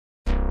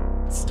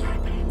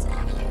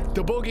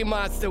The Boogie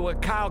Monster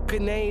with Kyle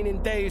Kinane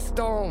and Dave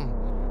Storm.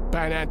 The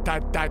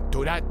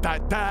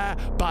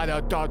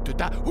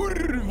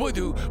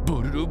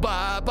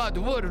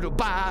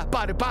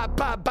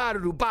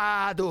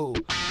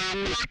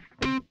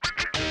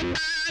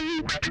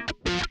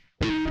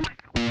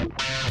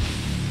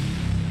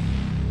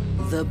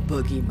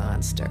Boogie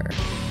Monster.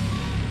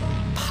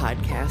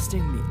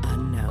 Podcasting the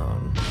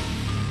unknown.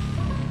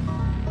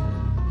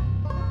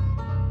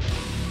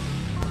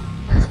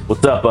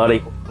 What's up,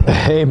 buddy?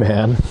 Hey,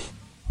 man.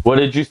 What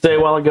did you say a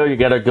while ago? You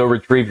got to go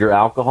retrieve your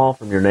alcohol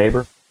from your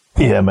neighbor?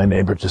 Yeah, my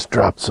neighbor just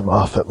dropped some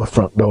off at my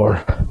front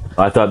door.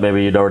 I thought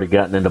maybe you'd already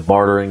gotten into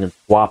bartering and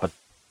swapping.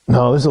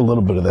 No, there's a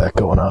little bit of that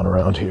going on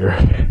around here.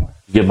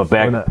 You give him a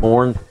bag of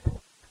corn?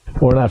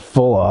 We're not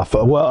full off.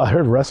 Well, I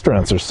heard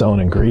restaurants are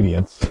selling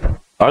ingredients.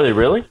 Are they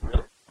really?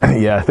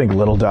 Yeah, I think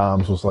Little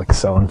Dom's was like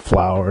selling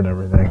flour and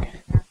everything.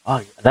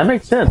 Oh, that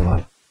makes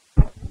sense.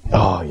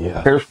 Oh,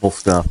 yeah. Perishable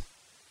stuff.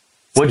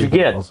 What'd you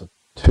get?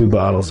 2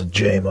 bottles of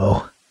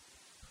JMO.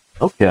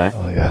 Okay.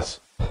 Oh, yes.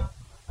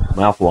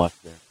 Mouthwash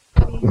there.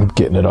 I'm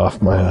getting it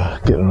off my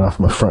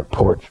front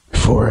porch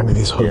before any of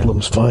these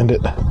hoodlums find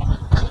it.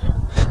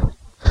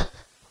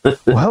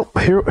 Well,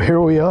 here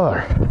we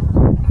are.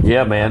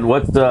 Yeah, man.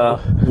 What's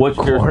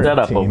your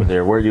setup over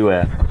there? Where are you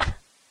at?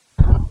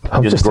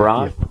 I'm just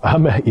garage?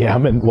 I'm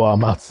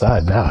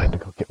outside now. I had to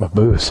go get my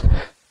booze.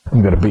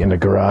 I'm going to be in the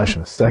garage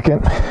in a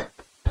second.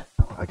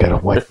 I got to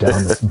wipe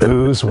down this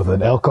booze with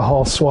an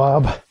alcohol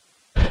swab.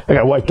 I got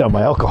to wipe down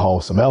my alcohol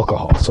with some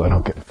alcohol so I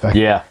don't get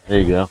infected. Yeah, there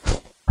you go.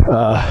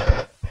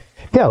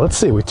 Yeah, let's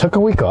see. We took a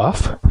week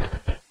off.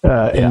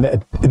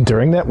 And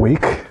during that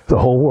week, the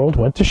whole world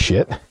went to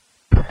shit.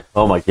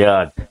 Oh, my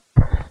God.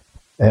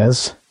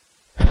 As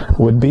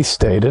would be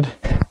stated.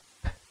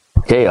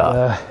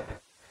 Chaos.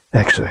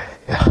 Actually,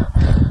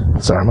 yeah.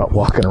 Sorry, I'm not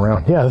walking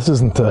around. Yeah, this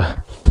isn't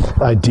the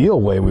ideal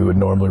way we would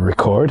normally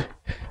record.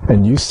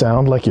 And you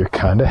sound like you're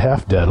kind of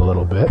half dead a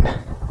little bit.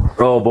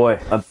 Oh, boy.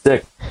 I'm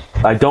sick.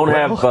 I don't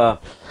have...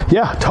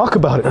 Yeah, talk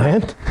about it,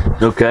 man.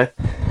 Okay.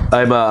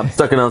 I'm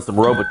sucking on some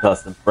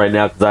Robitussin right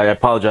now because I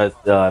apologize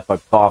if I'm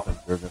coughing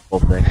during this whole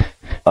thing.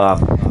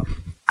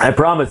 I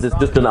promise it's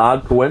just an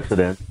odd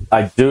coincidence.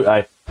 I'm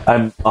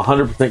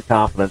 100%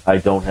 confident I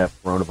don't have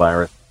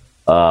coronavirus.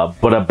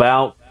 But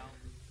about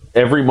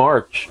every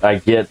March, I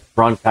get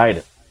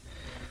bronchitis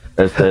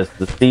as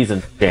the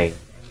seasons change.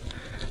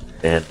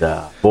 And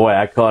boy,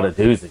 I caught a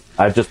doozy.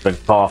 I've just been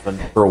coughing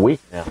for a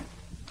week now.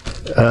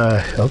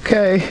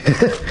 Okay.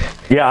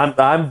 Yeah,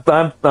 I'm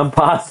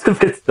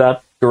positive it's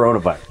not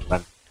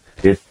coronavirus.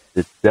 It's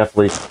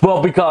definitely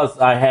because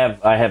I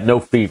have no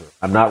fever.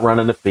 I'm not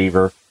running a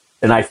fever,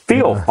 and I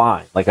feel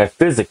fine. Like I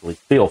physically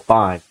feel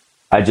fine.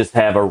 I just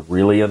have a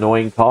really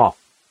annoying cough.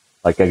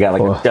 Like I got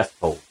a chest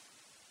cold.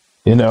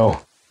 You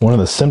know, one of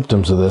the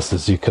symptoms of this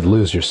is you could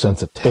lose your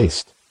sense of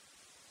taste.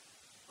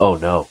 Oh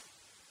no,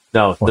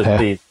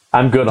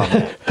 I'm good on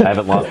that. I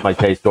haven't lost my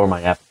taste or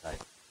my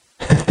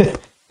appetite.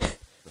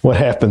 What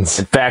happens?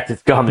 In fact,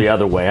 it's gone the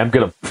other way. I'm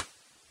gonna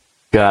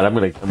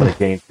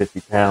gain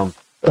 50 pounds.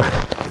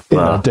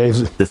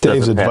 Dave's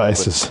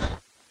advice is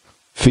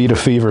feed a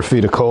fever,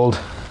 feed a cold.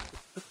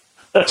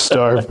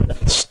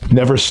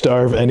 Never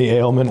starve any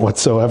ailment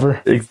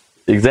whatsoever.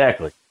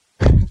 Exactly.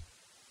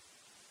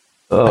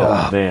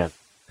 Oh man.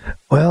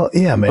 Well,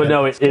 yeah, man. But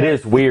no, it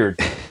is weird.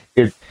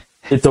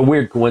 It's a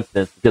weird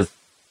coincidence because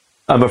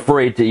I'm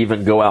afraid to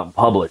even go out in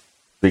public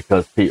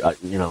because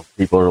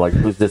people are like,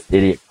 "Who's this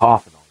idiot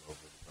coughing all over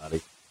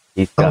everybody?"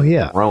 He's got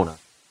corona.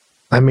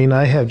 I mean,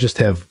 I have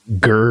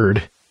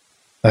GERD.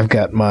 I've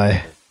got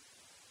my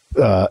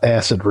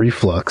acid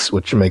reflux,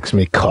 which makes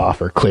me cough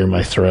or clear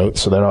my throat.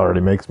 So that already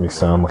makes me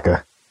sound like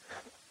a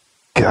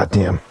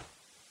goddamn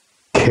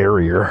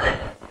carrier.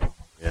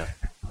 Yeah.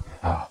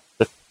 Oh.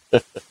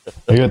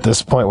 You're at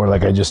this point where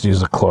like I just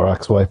use a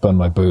Clorox wipe on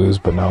my booze,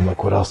 but now I'm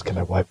like, what else can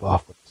I wipe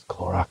off with this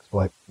Clorox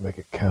wipe to make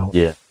it count?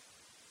 Yeah.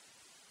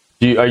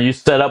 Are you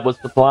set up with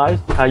supplies?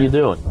 How you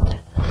doing?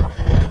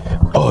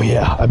 Oh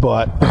yeah, I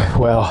bought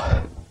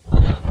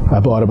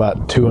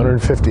about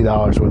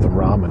 $250 worth of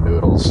ramen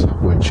noodles,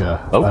 which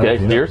okay,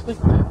 seriously?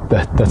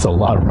 That's a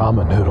lot of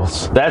ramen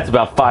noodles. That's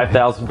about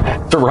 5,000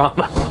 packs of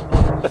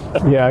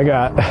ramen. Yeah,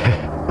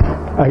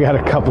 I got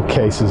a couple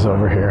cases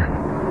over here.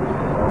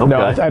 Okay.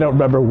 No, I don't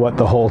remember what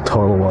the whole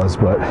total was,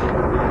 but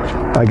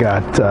I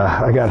got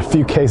a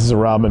few cases of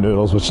ramen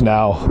noodles, which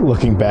now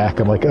looking back,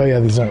 I'm like, oh yeah,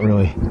 these aren't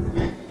really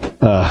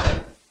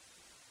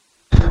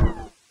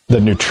the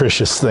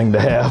nutritious thing to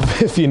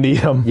have if you need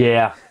them.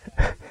 Yeah.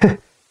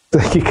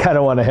 You kind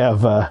of want to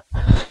have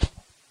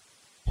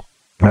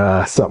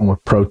something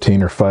with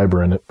protein or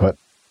fiber in it, but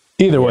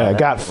either way, I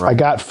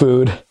got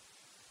food,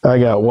 I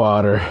got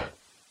water.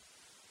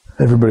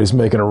 Everybody's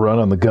making a run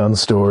on the gun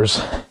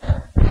stores.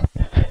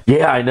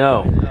 Yeah, I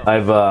know.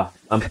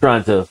 I'm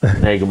trying to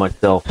snag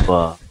myself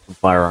some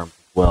firearms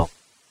as well.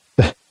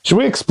 Should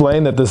we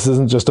explain that this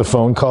isn't just a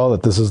phone call,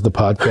 that this is the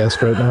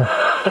podcast right now?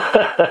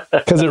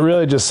 Because it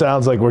really just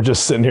sounds like we're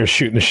just sitting here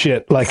shooting the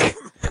shit. Like,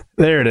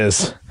 there it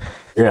is.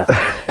 Yeah.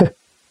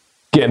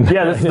 getting.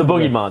 Yeah, this is the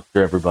Boogie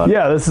Monster, everybody.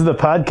 Yeah, this is the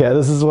podcast.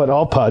 This is what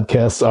all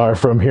podcasts are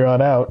from here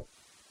on out.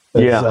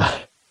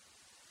 It's,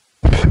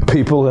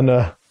 people on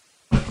the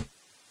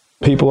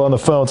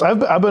phones.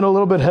 I've been a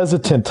little bit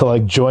hesitant to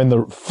like join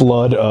the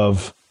flood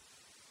of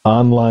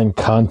online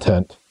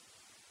content.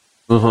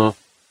 You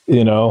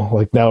know,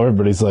 like now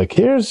everybody's like,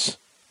 here's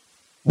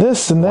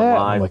this and that.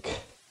 I'm like,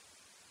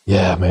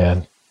 yeah,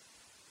 man.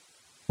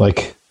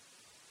 Like,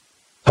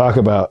 talk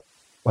about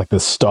like the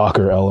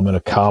stalker element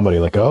of comedy.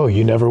 Like, oh,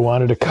 you never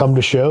wanted to come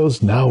to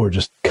shows? Now we're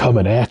just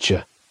coming at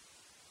you.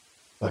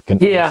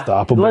 Fucking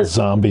unstoppable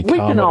zombie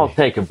comedy. We can all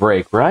take a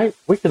break, right?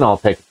 We can all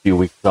take a few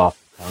weeks off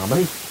of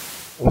comedy.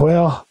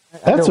 Well,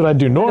 that's what I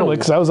do normally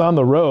because I was on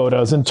the road. I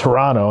was in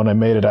Toronto and I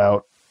made it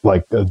out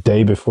like a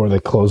day before they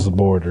closed the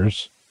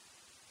borders.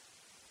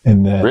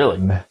 And then, really?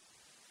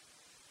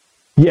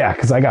 Yeah,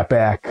 because I got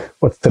back,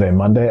 what's today,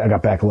 Monday? I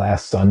got back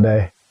last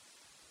Sunday.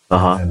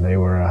 And they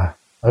were, I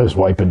was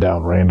wiping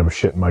down random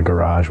shit in my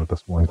garage with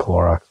this one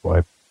Clorox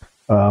wipe.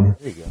 There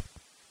you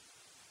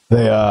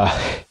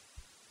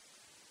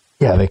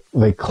go.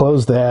 They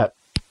closed that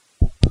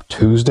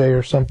Tuesday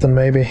or something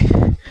maybe.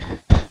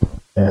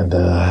 And,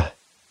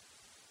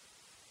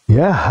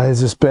 I've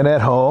just been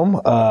at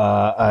home.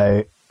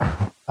 I'm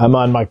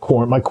on my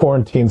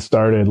quarantine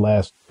started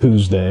last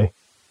Tuesday.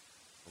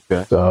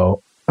 Okay.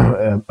 So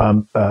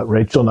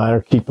Rachel and I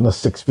are keeping us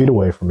 6 feet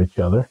away from each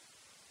other.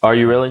 Are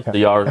you really? So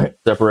y'all are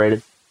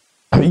separated?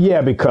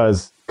 Yeah,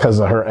 because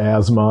of her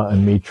asthma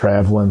and me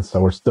traveling. So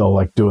we're still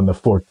like doing the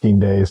 14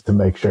 days to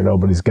make sure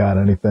nobody's got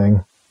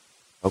anything.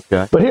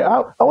 Okay. But here,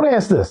 I want to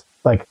ask this.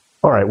 Like,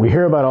 all right, we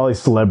hear about all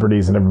these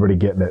celebrities and everybody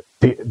getting it.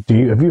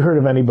 Have you heard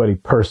of anybody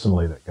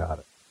personally that got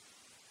it?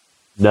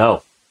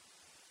 No.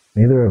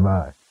 Neither have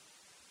I.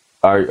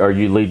 Are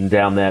you leading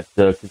down that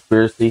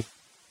conspiracy?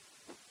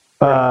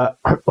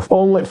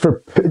 Only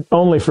for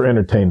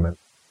entertainment.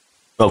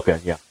 Okay,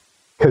 yeah.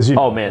 Because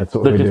man,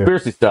 the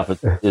conspiracy stuff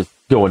is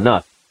going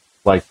nuts.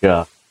 Like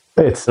I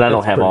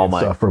don't have all my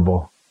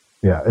insufferable.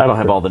 Yeah, I don't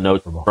have all the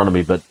notes in front of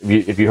me. But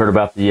if you heard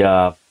about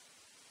the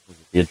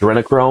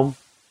adrenochrome,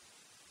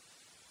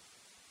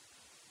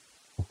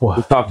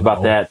 we talked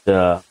about that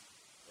a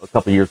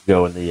couple of years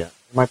ago in the. Am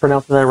I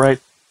pronouncing that right?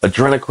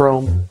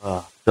 Adrenochrome.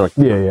 I feel like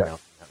yeah. Pronouncing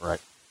that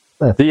right.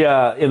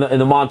 The in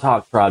the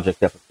Montauk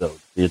Project episode,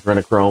 the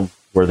adrenochrome,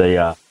 where they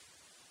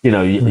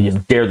you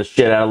scare the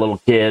shit out of a little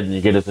kid and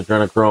you get his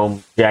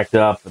adrenochrome jacked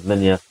up, and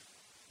then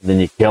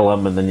you kill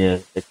him, and then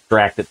you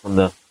extract it from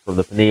the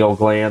pineal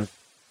gland.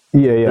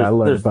 Yeah, I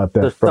learned about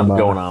that. There's something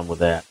going on with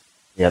that.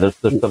 Yeah, there's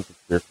some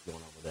conspiracy going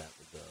on with that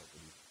with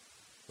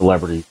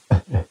celebrities.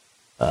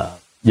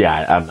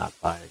 I'm not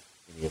buying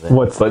any of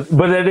that.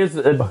 But it is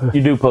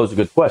you do pose a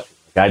good question.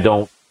 Like I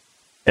don't.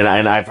 And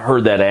I've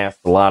heard that asked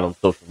a lot on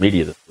social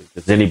media this week.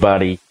 Does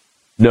anybody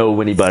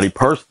know anybody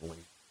personally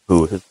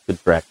who has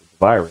contracted the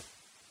virus?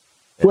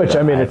 Which,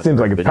 I mean, it seems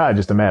like it's probably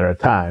just a matter of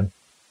time.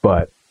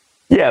 But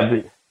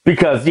yeah,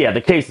 because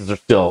the cases are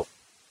still,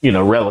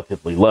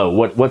 relatively low.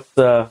 What's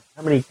how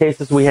many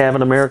cases we have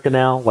in America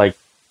now? Like,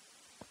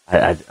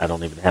 I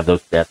don't even have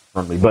those stats in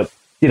front of me. But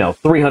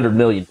 300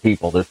 million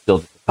people. There's still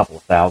just a couple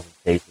of thousand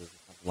cases or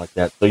something like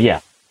that. So the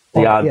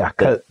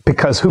odds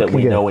because who that can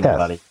we get know a test?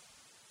 anybody.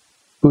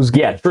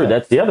 True.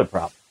 That's the other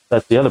problem.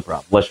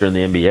 Unless you're in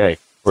the NBA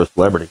or a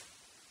celebrity.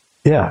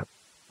 Yeah,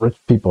 rich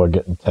people are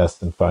getting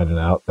tests and finding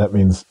out. That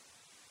means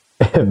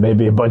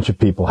maybe a bunch of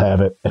people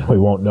have it, and we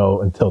won't know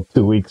until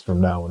 2 weeks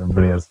from now when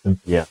everybody has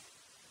symptoms. Yeah.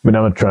 I mean,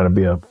 I'm not trying to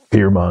be a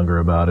fear monger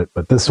about it,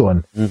 but this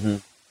one's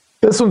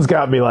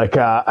got me like,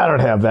 I don't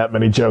have that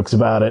many jokes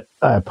about it.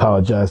 I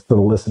apologize to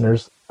the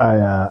listeners.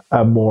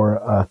 I'm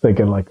more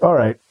thinking like, all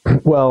right,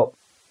 well,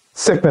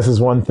 sickness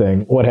is one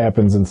thing. What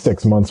happens in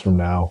 6 months from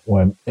now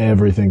when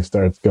everything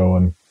starts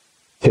going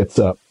tits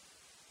up?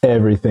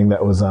 Everything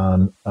that was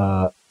on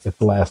its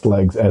last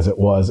legs as it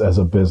was as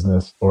a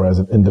business or as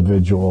an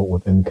individual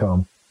with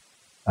income.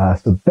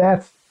 So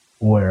that's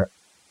where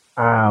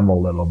I'm a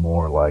little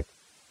more like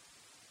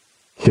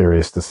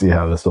curious to see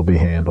how this will be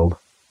handled.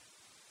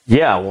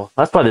 Yeah, well,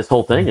 that's why this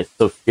whole thing is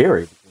so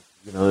scary.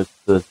 Because,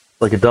 it's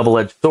like a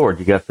double-edged sword.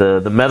 You got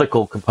the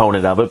medical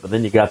component of it, but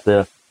then you got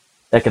the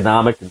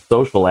economic and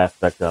social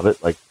aspect of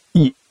it. Like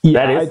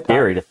that is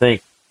scary to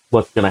think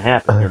what's going to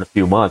happen here in a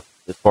few months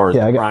as far as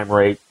crime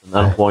rates and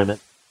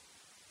unemployment.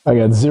 I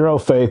got zero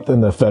faith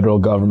in the federal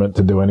government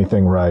to do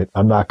anything right.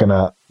 I'm not going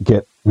to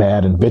get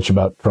mad and bitch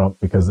about Trump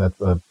because that's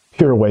a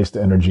pure waste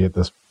of energy at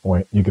this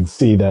point. You can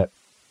see that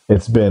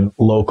it's been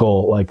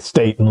local, like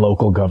state and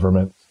local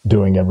governments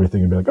doing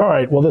everything and be like, all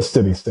right, well, this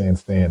city's staying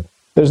stand.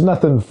 There's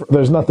nothing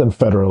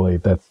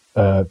federally that's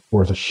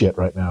worth a shit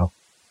right now.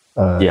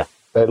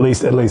 At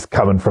least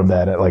coming from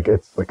that,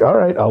 it's like, all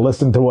right, I'll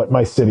listen to what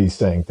my city's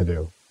saying to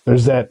do.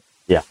 There's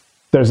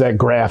that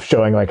graph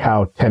showing like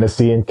how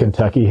Tennessee and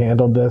Kentucky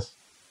handled this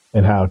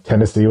and how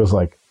Tennessee was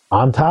like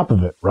on top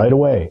of it right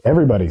away.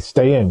 Everybody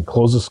stay in,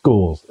 close the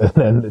schools. And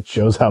then it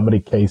shows how many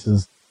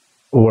cases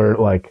were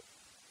like,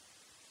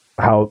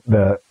 how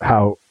the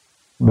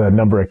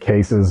number of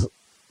cases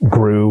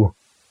grew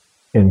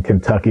in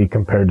Kentucky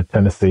compared to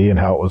Tennessee and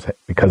how it was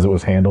because it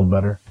was handled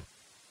better.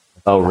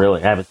 Oh,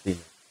 really? I haven't seen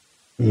it.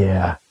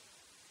 Yeah.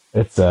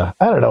 It's I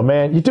don't know,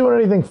 man. You doing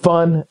anything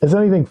fun? Is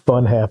anything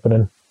fun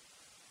happening?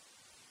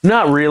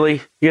 Not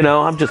really.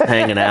 I'm just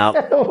hanging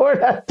out. We're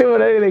not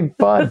doing anything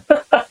fun.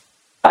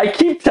 I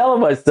keep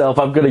telling myself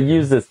I'm going to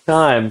use this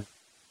time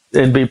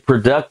and be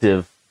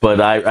productive, but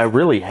I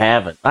really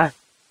haven't.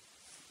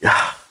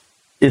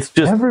 It's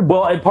just,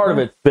 well, and part of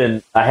it's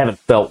been, I haven't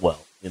felt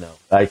well,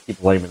 I keep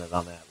blaming it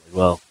on that.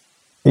 Well,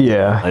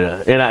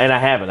 yeah. And I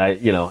haven't, I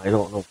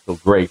don't feel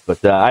great,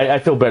 but I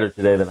feel better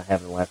today than I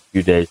have in the last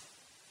few days.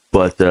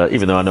 But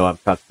even though I know I'm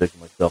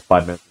contradicting myself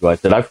 5 minutes ago, I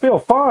said, I feel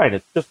fine.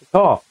 It's just a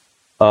cough.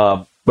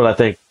 But I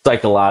think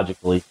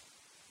psychologically,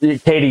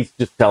 Katie's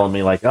just telling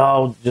me like,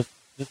 oh, just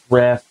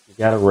rest. You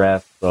got to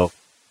rest. So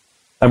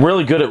I'm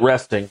really good at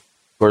resting.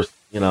 Of course,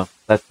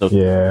 that's no.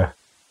 Yeah.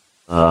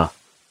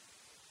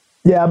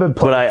 Yeah, I've been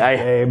playing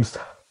games.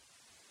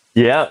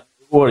 Yeah.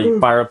 What do you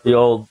fire up the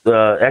old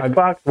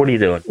Xbox? What are you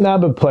doing? No,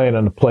 I've been playing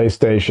on the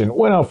PlayStation.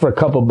 Went out for a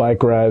couple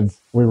bike rides.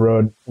 We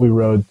rode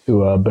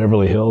to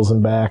Beverly Hills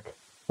and back.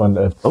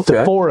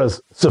 Okay.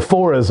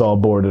 Sephora's all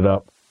boarded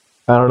up.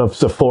 I don't know if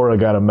Sephora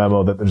got a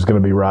memo that there's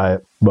going to be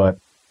riots, but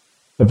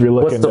if you're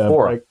looking at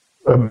like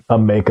a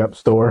makeup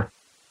store.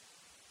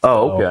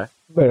 Oh,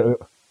 okay.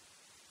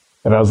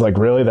 And I was like,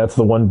 really? That's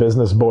the one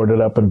business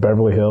boarded up in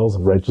Beverly Hills?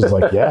 And Rachel's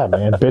like, yeah,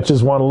 man,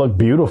 bitches want to look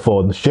beautiful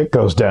and the shit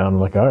goes down. I'm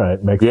like, all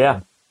right, makes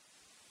sense.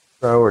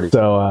 Priority.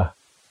 So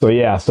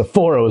yeah,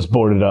 Sephora was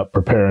boarded up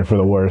preparing for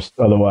the worst.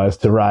 Otherwise,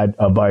 to ride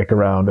a bike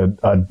around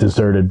a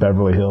deserted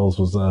Beverly Hills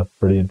was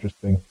pretty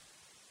interesting.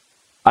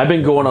 I've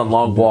been going on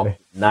long walks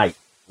at night,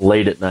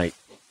 late at night,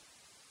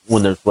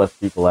 when there's less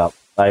people out.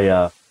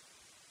 I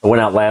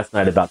went out last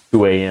night about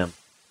 2 a.m.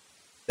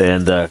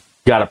 and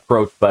got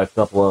approached by a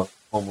couple of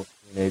homeless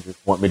teenagers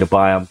want me to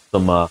buy them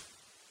some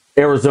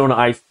Arizona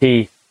iced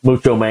tea,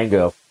 mucho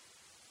mango.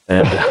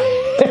 And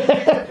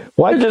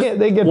why can't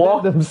they get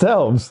that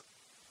themselves?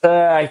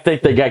 I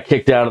think they got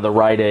kicked out of the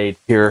Rite Aid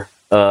here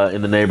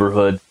in the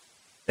neighborhood.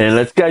 And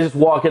this guy just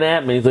walking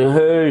at me. He's like,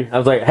 hey. I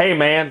was like, hey,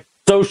 man,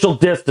 social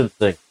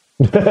distancing.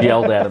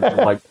 Yelled at him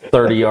from like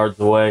 30 yards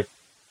away.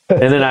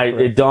 And then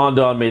it dawned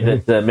on me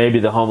that maybe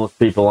the homeless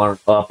people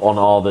aren't up on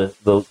all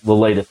the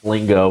latest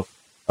lingo.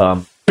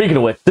 Speaking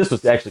of which, this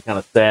was actually kind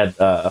of sad.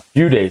 A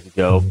few days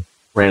ago,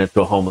 ran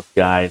into a homeless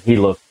guy, and he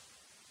was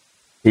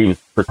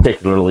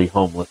particularly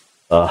homeless.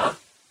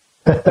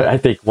 I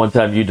think one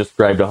time you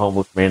described a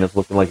homeless man as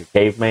looking like a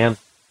caveman.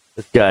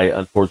 This guy,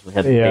 unfortunately,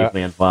 had the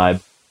caveman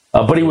vibe.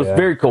 But he was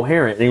very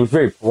coherent, and he was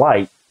very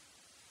polite.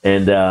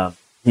 And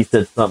he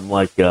said something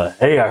like,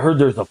 hey, I heard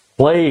there's a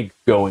plague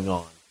going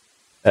on.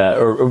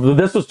 Or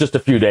this was just a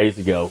few days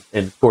ago.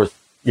 And, of course,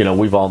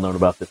 we've all known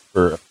about this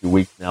for a few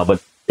weeks now.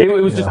 But it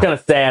was just kind of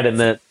sad in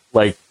that,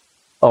 like,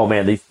 oh,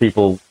 man, these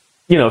people,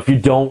 if you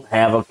don't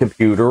have a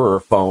computer or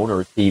a phone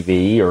or a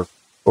TV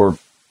or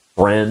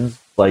friends,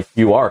 like,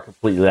 you are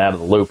completely out of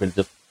the loop and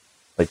just,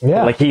 like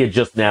he had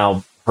just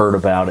now heard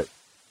about it.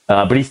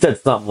 But he said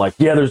something like,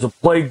 yeah, there's a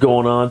plague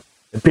going on,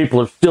 and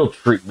people are still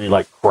treating me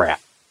like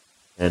crap.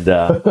 And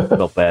I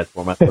felt bad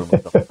for him. I threw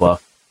myself a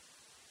buck.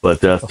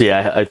 But,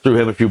 I threw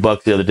him a few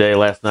bucks the other day.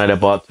 Last night I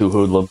bought 2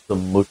 hoodlums,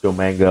 some mucho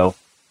mango,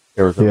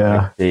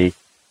 Arizona tea.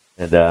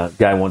 And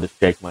guy wanted to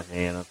shake my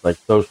hand. I was like,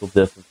 social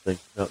distancing,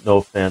 no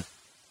offense.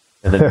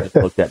 And then he just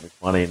looked at me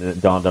funny, and then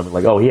it dawned on me,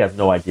 like, oh, he has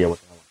no idea what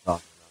the hell I'm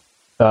talking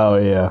about. Oh,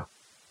 yeah.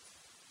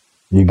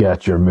 You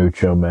got your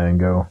mucho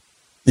mango.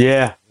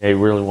 Yeah, he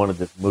really wanted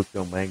this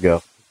mucho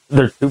mango.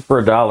 They're 2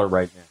 for $1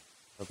 right now.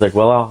 I was like,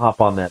 well, I'll hop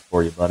on that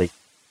for you, buddy.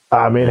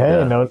 I mean,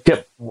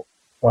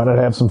 why not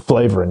have some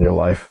flavor in your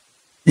life?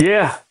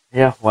 Yeah,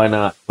 why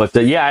not? But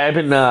I've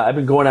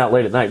been going out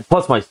late at night.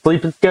 Plus, my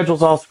sleeping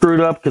schedule's all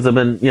screwed up because I've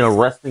been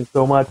resting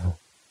so much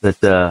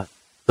that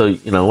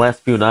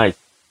last few nights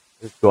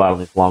I just go out on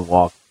these long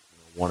walks,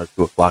 1 or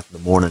 2 o'clock in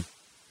the morning,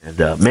 and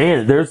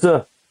man,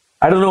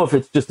 I don't know if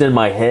it's just in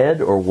my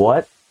head or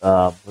what,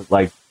 but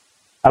like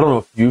I don't know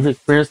if you've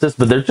experienced this,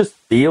 but there just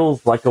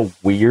feels like a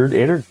weird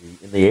energy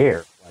in the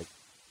air,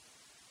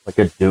 like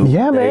a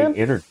doomsday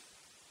energy.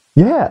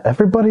 Yeah,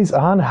 everybody's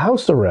on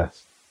house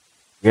arrest.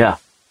 Yeah,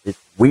 it's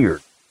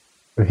weird.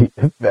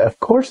 Of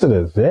course it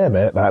is. Yeah,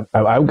 man.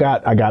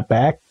 I got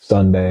back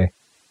Sunday.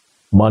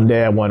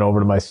 Monday I went over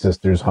to my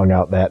sister's, hung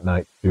out that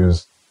night. She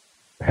was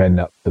heading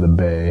up to the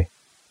Bay.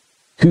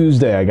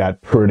 Tuesday I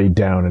got pretty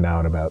down and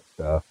out about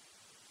stuff.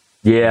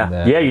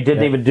 Yeah, you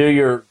didn't even do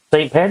your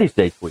St. Patty's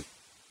Day tweet.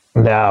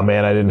 No,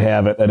 man, I didn't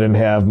have it. I didn't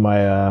have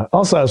my.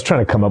 Also, I was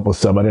trying to come up with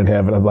some. I didn't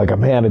have it. I'm like,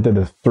 man, I did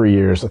this 3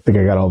 years. I think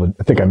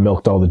I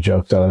milked all the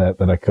jokes out of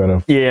that I could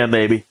have. Yeah,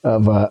 maybe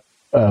of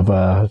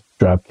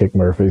Dropkick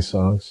Murphys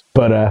songs.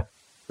 But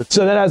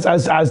so then I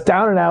was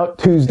down and out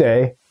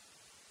Tuesday,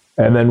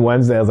 and then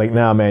Wednesday I was like,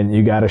 nah, man,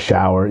 you got to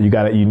shower.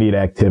 You need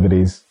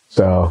activities.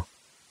 So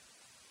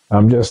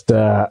I'm just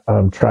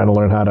I'm trying to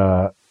learn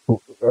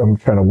I'm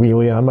trying to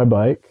wheelie on my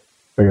bike.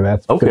 Figure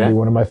that's going to be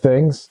one of my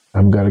things.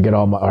 I'm going to get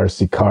all my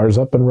RC cars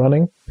up and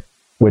running,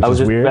 which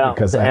is weird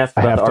because I have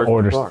to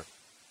order.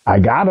 I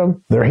got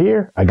them. They're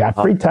here. I got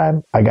free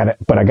time. I got it,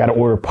 but I got to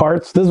order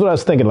parts. This is what I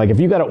was thinking. Like, if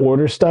you got to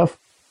order stuff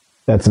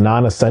that's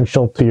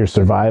non-essential to your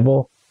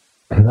survival,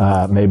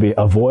 maybe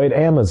avoid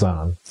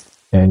Amazon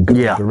and go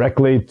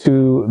directly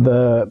to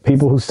the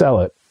people who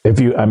sell it.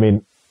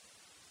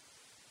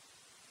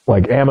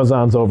 Like,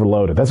 Amazon's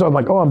overloaded. That's why I'm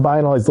like, oh, I'm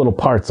buying all these little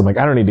parts. I'm like,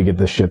 I don't need to get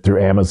this shit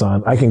through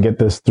Amazon. I can get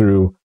this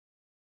through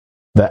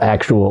the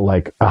actual,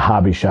 like, a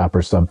hobby shop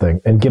or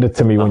something, and get it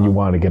to me when you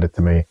want to get it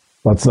to me.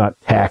 Let's not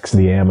tax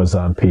the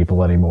Amazon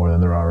people any more than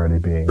they're already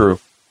being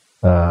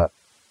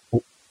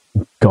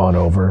gone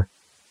over.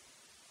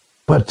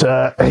 But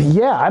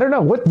I don't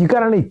know. What you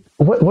got?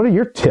 What are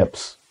your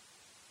tips?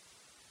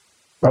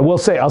 I'll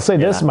say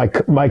this.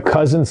 My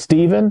cousin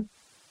Steven,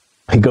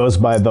 he goes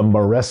by the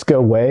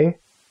Maresca Way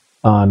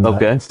on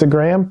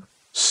Instagram.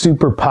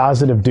 Super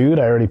positive dude.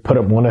 I already put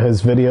up one of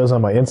his videos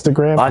on my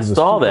Instagram. I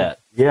saw that.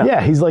 Yeah.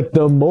 Yeah, he's like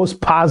the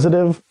most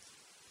positive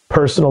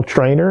personal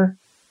trainer.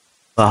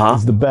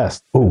 He's the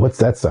best. Oh, what's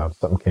that sound?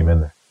 Something came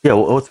in there. Yeah,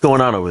 what's going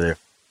on over there?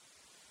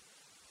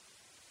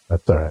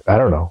 That's all right. I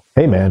don't know.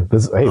 Hey, man,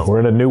 we're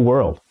in a new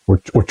world.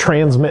 We're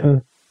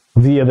transmitting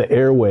via the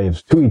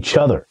airwaves to each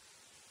other,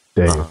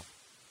 Dave.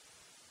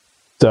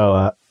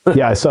 So,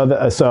 I saw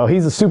that. So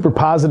he's a super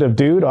positive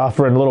dude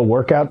offering little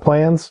workout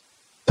plans.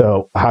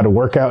 So how to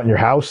work out in your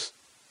house.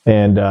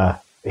 And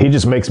he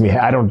just makes me,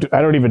 I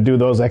don't even do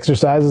those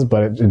exercises,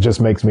 but it just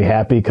makes me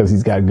happy because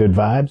he's got good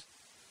vibes.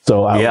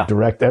 So I would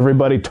direct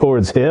everybody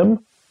towards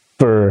him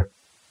for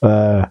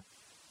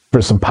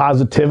some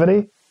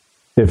positivity.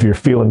 If you're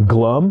feeling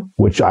glum,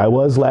 which I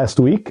was last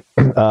week,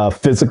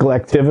 physical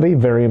activity,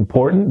 very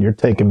important. You're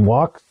taking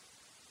walks.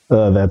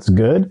 That's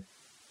good.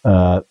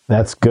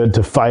 That's good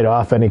to fight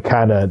off any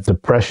kind of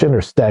depression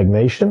or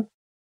stagnation.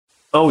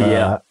 Oh,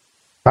 yeah.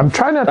 I've been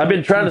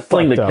trying to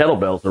sling the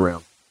kettlebells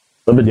around.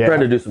 I've been trying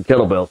to do some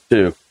kettlebells,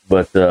 too.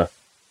 But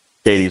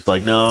Katie's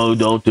like, no,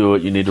 don't do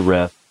it. You need to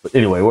rest. But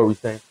anyway, what were we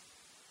saying?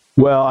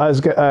 Well,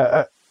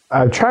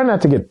 I try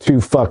not to get too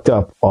fucked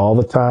up all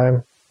the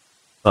time.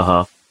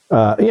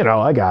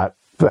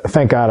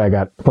 Thank God I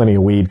got plenty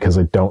of weed because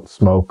I don't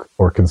smoke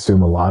or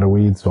consume a lot of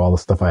weed. So all the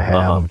stuff I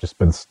have, I've just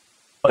been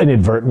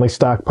inadvertently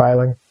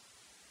stockpiling.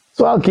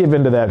 So I'll give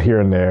into that here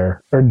and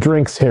there, or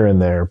drinks here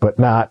and there, but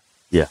not.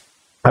 Yeah.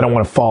 I don't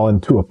want to fall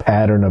into a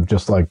pattern of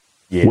just like,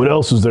 what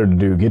else is there to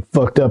do? Get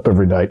fucked up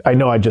every night. I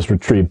know I just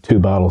retrieved 2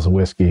 bottles of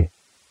whiskey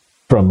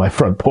from my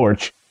front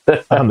porch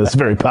on this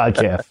very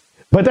podcast.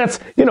 But that's,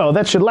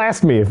 that should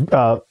last me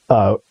a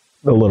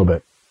little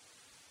bit.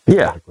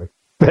 Yeah.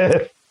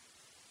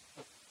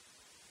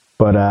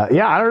 But I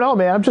don't know,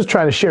 man. I'm just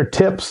trying to share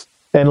tips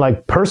and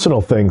like personal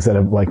things that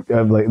have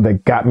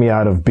that got me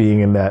out of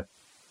being in that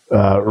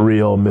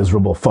real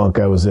miserable funk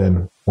I was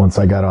in once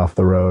I got off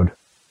the road.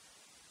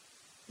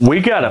 We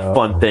got a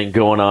fun thing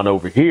going on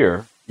over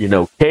here.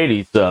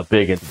 Katie's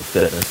big into the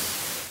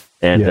fitness,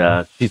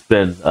 and she's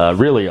been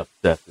really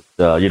upset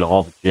that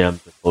all the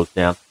gyms are closed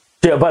down.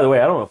 Yeah, by the way,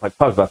 I don't know if I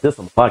talked about this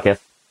on the podcast.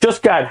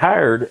 Just got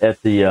hired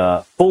at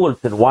the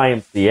Fullerton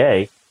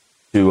YMCA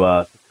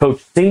to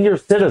coach senior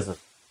citizens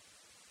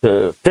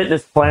to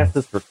fitness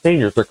classes for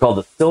seniors. They're called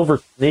the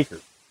Silver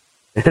Sneakers,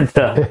 and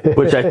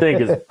which I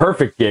think is a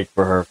perfect gig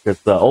for her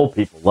because old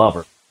people love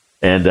her.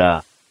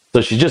 And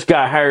so she just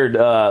got hired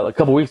a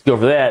couple weeks ago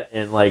for that,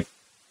 and like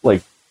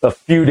a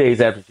few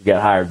days after she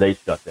got hired, they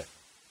shut down.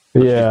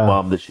 So she's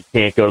bummed that she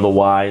can't go to the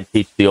Y and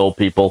teach the old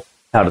people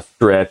how to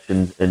stretch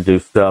and do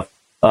stuff.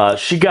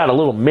 She got a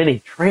little mini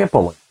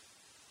trampoline.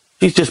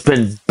 She's just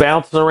been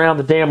bouncing around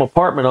the damn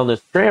apartment on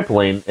this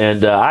trampoline,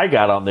 and I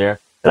got on there,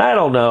 and I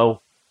don't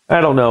know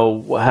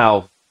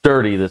how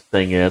sturdy this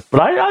thing is,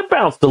 but I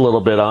bounced a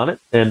little bit on it,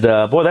 and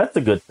boy, that's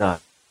a good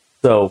time.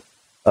 So,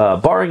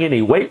 barring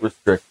any weight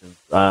restrictions,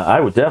 I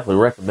would definitely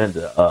recommend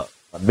a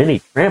mini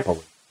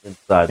trampoline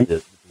inside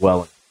the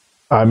dwelling.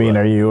 I mean,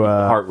 are you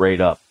heart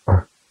rate up?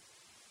 Who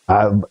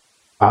doesn't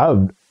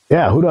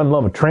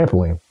love a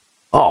trampoline?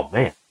 Oh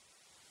man.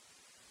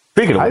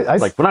 Speaking of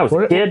when I was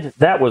a kid,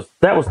 that was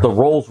the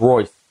Rolls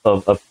Royce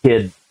of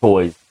kid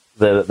toys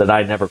that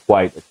I never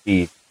quite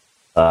achieved.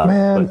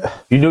 Man,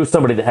 you knew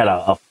somebody that had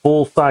a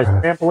full size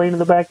trampoline in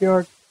the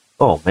backyard.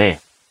 Oh man,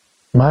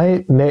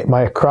 my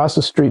across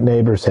the street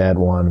neighbors had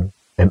one,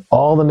 and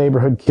all the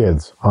neighborhood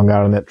kids hung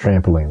out on that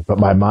trampoline. But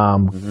my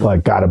mom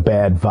got a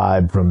bad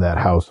vibe from that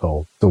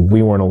household, so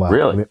we weren't allowed.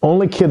 Really, the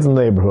only kids in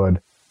the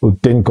neighborhood who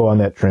didn't go on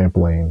that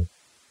trampoline,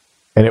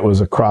 and it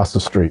was across the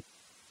street.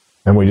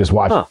 And we just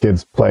watched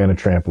kids play on a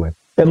trampoline.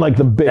 And like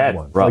the big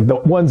ones, like the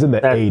ones in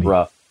the 80s.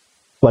 Rough.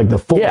 Like the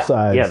full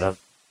size.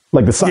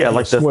 Like the size of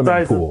a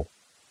swimming pool.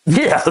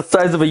 The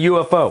size of a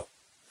UFO.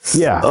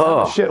 Yeah.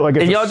 Oh. Shit, like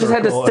and y'all just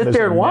had to sit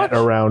there and watch?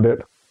 Around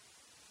it.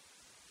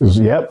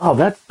 Yep. Oh,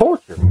 that's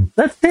torture.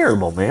 That's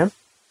terrible, man.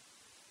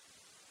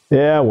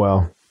 Yeah,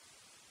 well.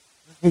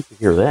 I hate to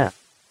hear that.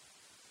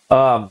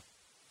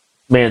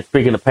 Man,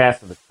 speaking of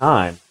passing the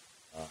time,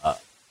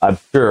 I'm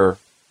sure,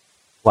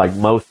 like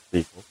most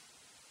people,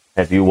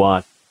 have you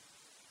watched,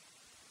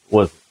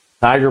 was it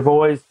Tiger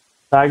Boys?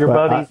 Tiger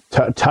Buddies?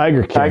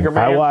 Tiger King. Tiger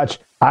Man?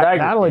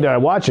 Not only did I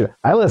watch it,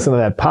 I listened to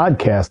that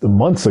podcast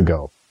months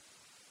ago.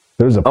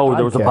 There was a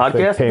podcast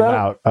that came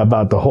out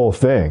about the whole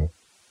thing.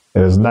 It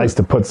was nice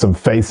to put some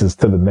faces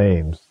to the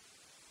names.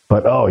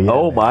 But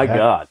my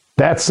God.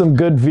 That's some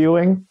good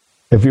viewing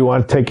if you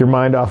want to take your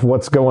mind off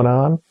what's going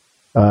on.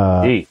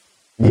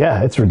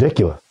 Yeah, it's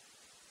ridiculous.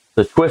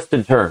 The twist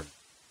and turn.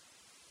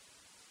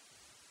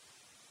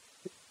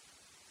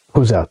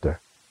 Who's out there?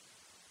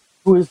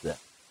 Who is that?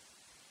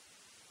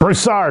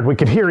 Broussard, we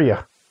can hear you.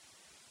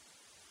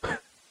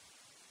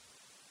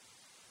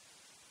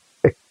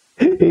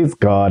 He's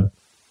gone.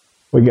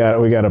 We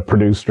got a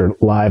producer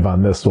live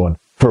on this one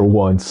for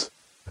once.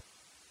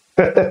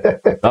 Okay.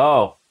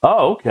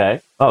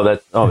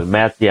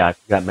 Matt. Yeah, I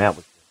forgot Matt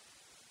was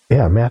here.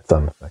 Yeah, Matt's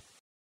on the thing.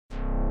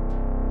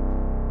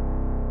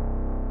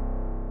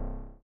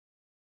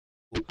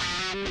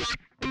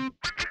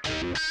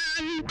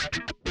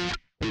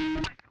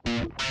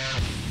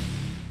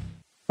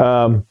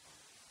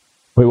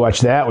 We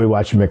watched that. We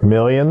watched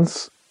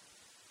McMillions.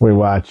 We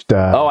watched.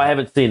 I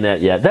haven't seen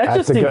that yet. That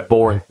just seems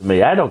boring to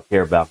me. I don't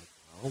care about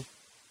it.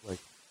 Like,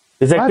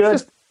 is that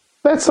good?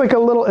 That's like a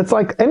little. It's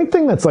like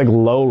anything that's like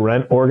low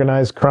rent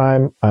organized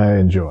crime. I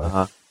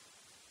enjoy.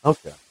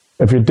 Okay.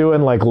 If you're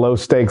doing like low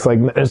stakes, like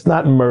it's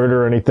not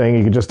murder or anything,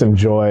 you can just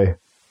enjoy.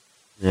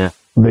 Yeah.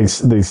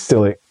 These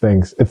silly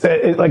things. It's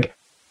like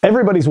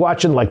everybody's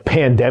watching like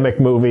pandemic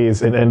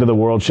movies and end of the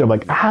world shit. I'm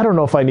like, I don't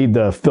know if I need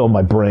to fill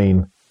my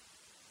brain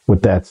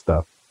with that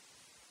stuff.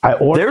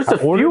 There's a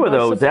few of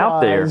those out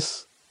there.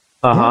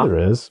 Yeah, there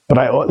is. But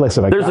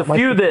there's a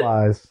few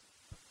that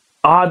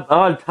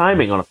odd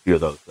timing on a few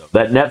of those though.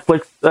 That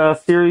Netflix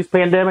series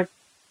Pandemic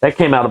that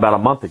came out about a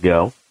month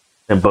ago,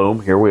 and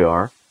boom, here we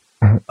are.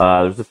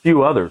 There's a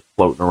few others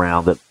floating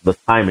around that the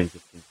timing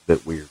just seems a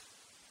bit weird.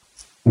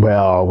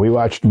 Well, we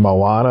watched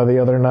Moana the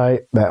other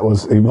night.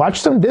 We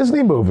watched some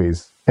Disney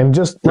movies and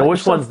just. Now,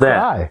 which one's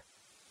that?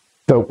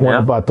 The one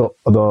about the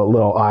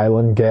little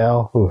island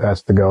gal who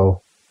has to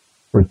go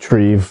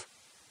retrieve.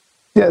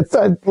 Yeah, it's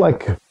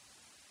like,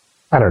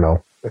 I don't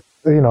know.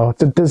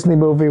 It's a Disney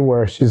movie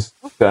where she's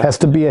has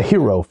to be a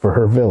hero for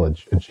her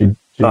village, and she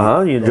you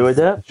enjoyed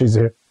that? She's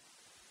here.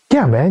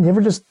 Yeah, man. You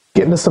ever just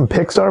get into some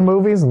Pixar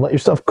movies and let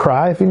yourself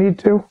cry if you need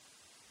to?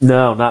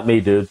 No, not me,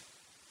 dude.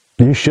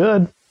 You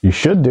should. You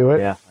should do it.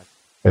 Yeah.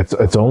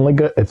 It's only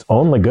good. It's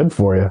only good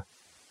for you.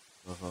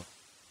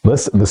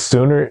 Listen, the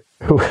sooner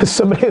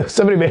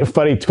somebody made a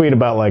funny tweet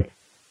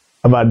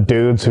about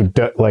dudes who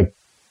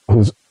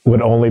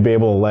would only be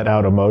able to let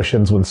out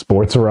emotions when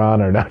sports are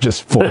on, are now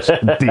just forced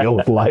to deal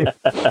with life.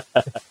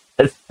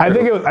 I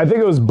think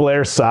it was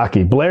Blair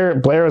Saki.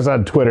 Blair was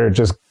on Twitter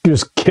just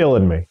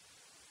killing me.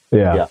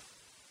 Yeah.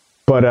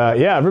 But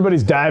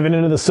everybody's diving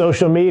into the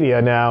social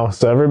media now,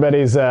 so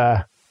everybody's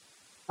I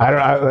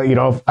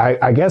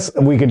guess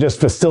we could just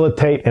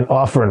facilitate and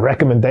offer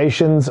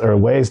recommendations or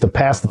ways to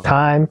pass the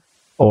time,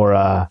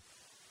 or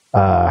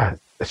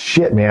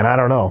shit, man, I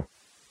don't know.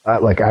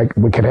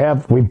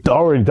 We've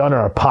already done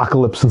our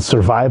apocalypse and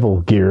survival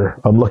gear.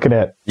 I'm looking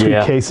at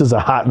 2 cases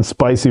of hot and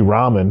spicy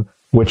ramen,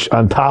 which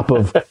on top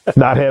of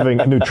not having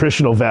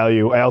nutritional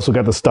value, I also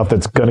got the stuff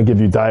that's going to give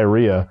you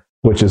diarrhea,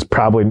 which is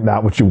probably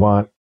not what you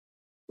want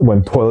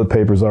when toilet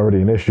paper is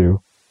already an issue.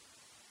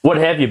 What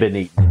have you been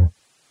eating?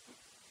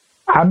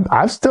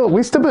 We've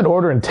still been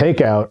ordering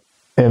takeout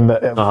and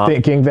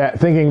thinking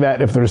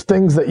that if there's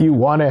things that you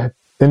want to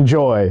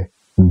enjoy,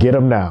 get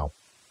them now.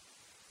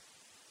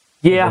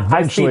 Yeah,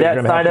 I see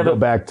that side of it. Go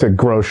back to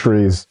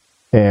groceries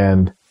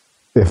and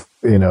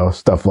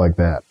stuff like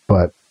that.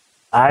 But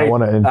I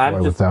want to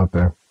enjoy what's out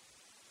there.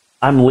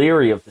 I'm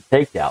leery of the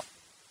takeout,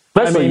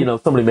 especially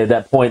somebody made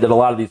that point that a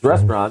lot of these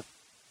restaurants,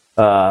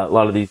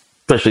 especially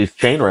these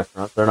chain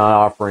restaurants, they're not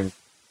offering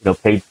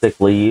paid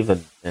sick leave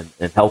and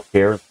health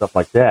care and stuff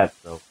like that.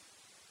 So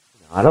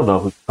I don't know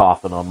who's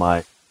coughing on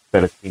my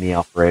fettuccine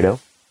Alfredo.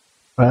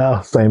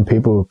 Well, same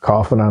people who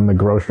coughing on the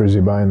groceries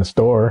you buy in the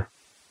store.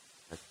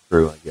 That's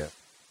true, I guess.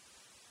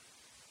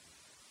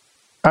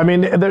 I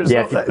mean, there's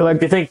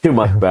if you think too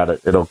much about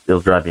it, it'll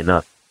drive you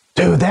nuts.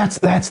 Dude, that's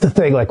the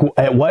thing.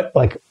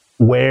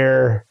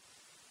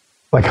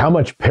 How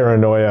much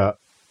paranoia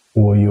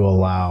will you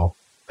allow?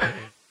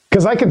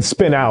 Because I can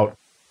spin out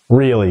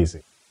real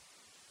easy.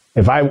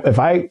 If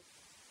I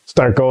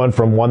start going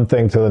from one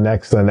thing to the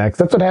next, that's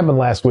what happened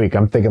last week.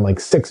 I'm thinking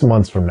 6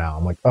 months from now.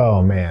 I'm like,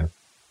 oh man,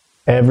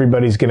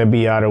 everybody's going to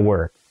be out of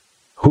work.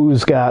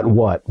 Who's got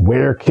what?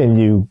 Where can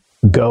you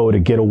go to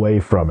get away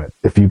from it?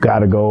 If you got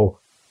to go,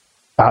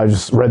 I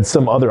just read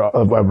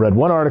I read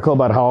one article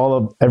about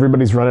how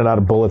everybody's running out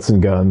of bullets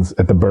and guns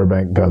at the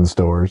Burbank gun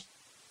stores.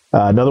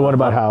 Another one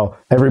about how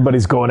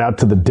everybody's going out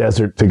to the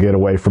desert to get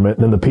away from it.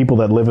 And then the people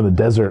that live in the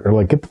desert are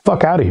like, get the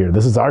fuck out of here.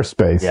 This is our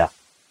space. Yeah.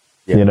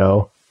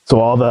 So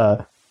all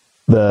the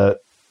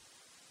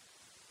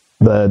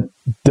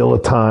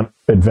dilettante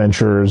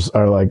adventurers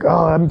are like,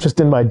 oh, I'm just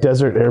in my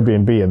desert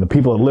Airbnb. And the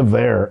people that live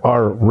there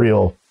are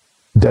real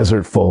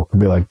desert folk.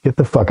 And be like, get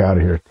the fuck out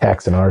of here,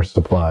 taxing our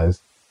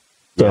supplies.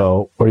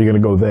 So, are you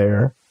going to go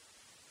there?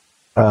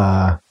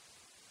 yeah,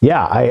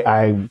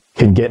 I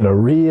can get in a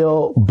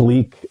real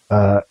bleak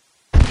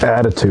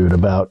attitude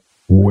about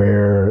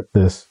where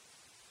this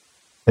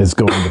is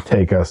going to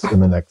take us in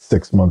the next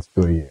 6 months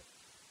to a year.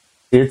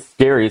 It's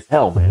scary as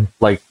hell, man.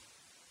 Like,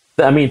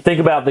 I mean, think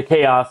about the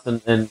chaos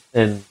and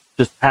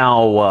just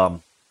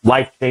how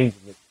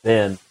life-changing it's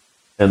been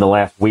in the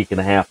last week and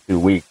a half, 2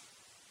 weeks.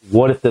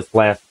 What if this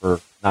lasts for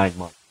 9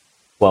 months,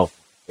 12 months,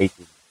 18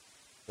 months?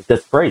 Like,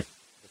 that's crazy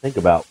to think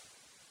about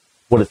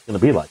what it's going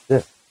to be like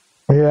this.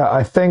 Yeah,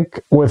 I think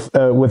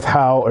with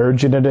how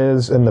urgent it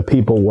is and the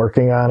people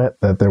working on it,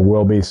 that there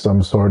will be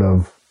some sort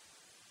of,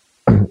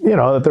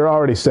 that they're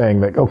already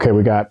saying that, okay,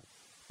 we got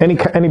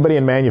anybody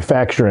in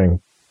manufacturing,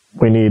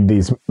 we need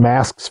these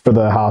masks for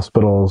the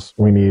hospitals,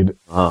 we need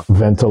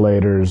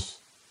ventilators.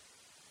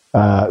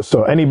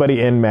 So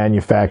anybody in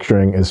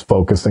manufacturing is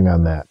focusing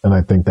on that. And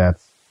I think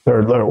that's,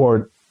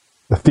 or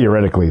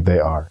theoretically they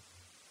are.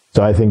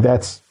 So I think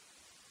that's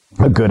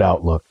a good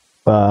outlook.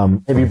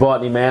 Have you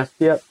bought any masks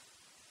yet?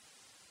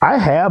 I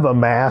have a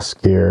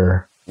mask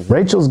here.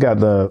 Rachel's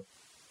got the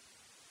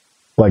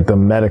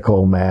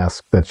medical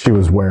mask that she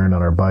was wearing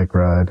on our bike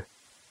ride.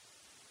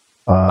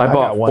 I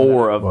bought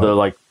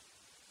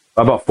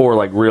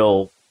four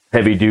real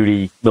heavy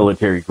duty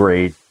military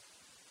grade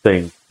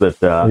things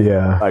that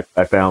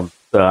I found.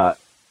 I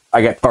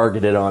got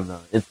targeted on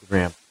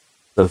Instagram.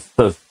 Those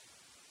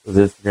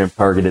Instagram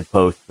targeted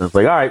posts. And it's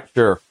like, all right,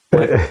 sure.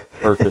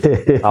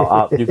 Purchase.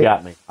 You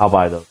got me. I'll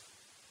buy those.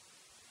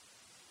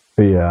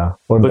 Yeah.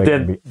 But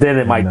then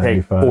it might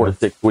take 4 to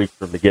 6 weeks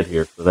for them to get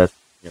here. So that's,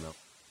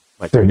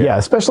 Dude, yeah,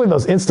 especially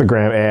those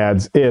Instagram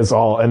ads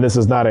and this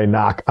is not a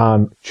knock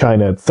on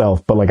China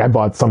itself, but like I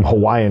bought some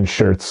Hawaiian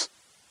shirts.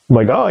 I'm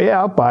like, oh yeah,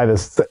 I'll buy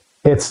this.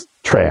 It's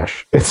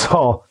trash. It's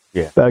all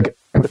like,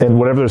 and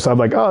whatever there's, I'm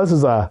like, oh, this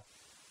is I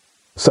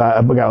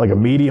got like a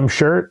medium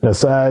shirt and a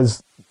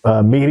size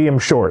medium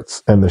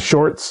shorts, and the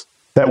shorts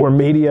that were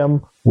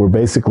medium were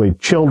basically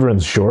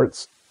children's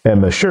shorts,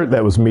 and the shirt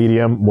that was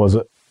medium was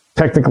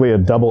technically a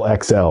double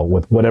XL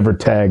with whatever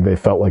tag they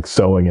felt like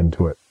sewing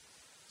into it.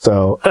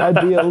 So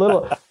I'd be a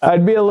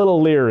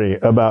little leery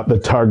about the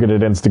targeted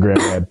Instagram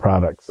ad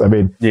products. I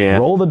mean,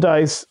 roll the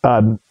dice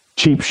on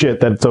cheap shit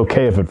that it's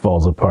okay if it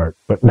falls apart,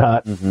 but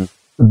not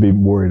be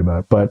worried about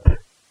it. But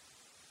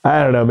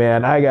I don't know,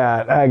 man. I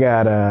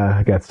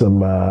got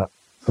some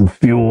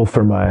fuel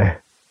for my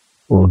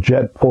little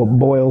jet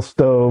boil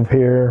stove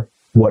here.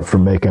 What for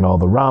making all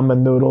the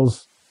ramen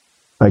noodles?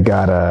 I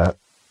got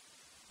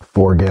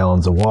 4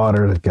 gallons of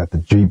water. I got the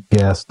Jeep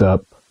gassed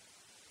up.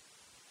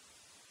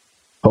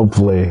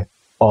 Hopefully,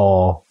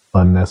 all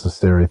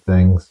unnecessary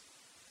things.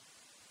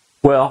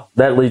 Well,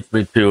 that leads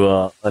me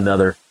to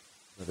another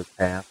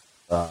task.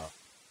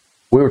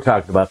 We were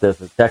talking about this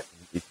and texting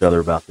each other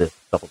about this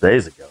a couple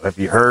days ago. Have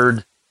you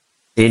heard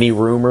any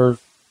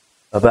rumors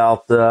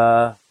about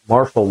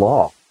martial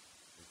law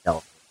in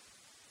California?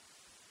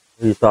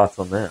 What are your thoughts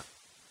on that?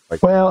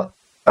 Well,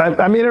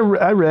 I mean,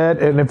 I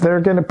read, and if they're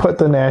going to put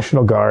the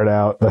National Guard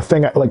out, the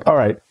thing, all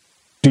right,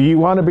 do you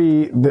want to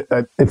be,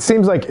 it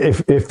seems like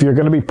if you're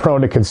going to be prone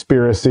to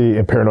conspiracy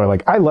and paranoia,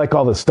 like I like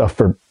all this stuff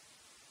for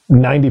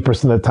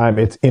 90% of the time,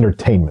 it's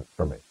entertainment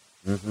for me.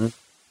 Mm-hmm.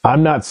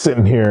 I'm not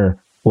sitting here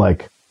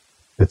like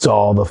it's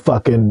all the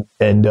fucking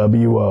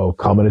NWO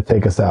coming to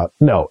take us out.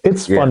 No,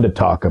 it's fun to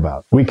talk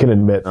about. We can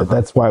admit that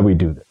that's why we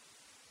do this.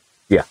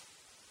 Yeah.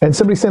 And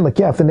somebody's saying like,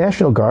 yeah, if the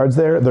National Guard's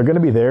there, they're going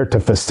to be there to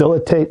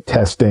facilitate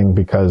testing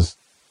because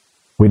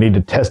we need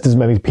to test as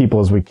many people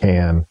as we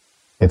can.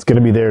 It's going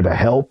to be there to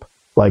help.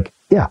 Like,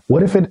 yeah,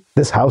 what if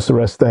this house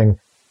arrest thing,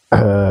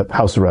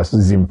 house arrest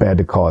is even bad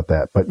to call it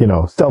that, but,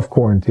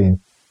 self-quarantine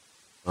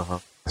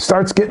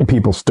starts getting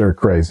people stir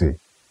crazy.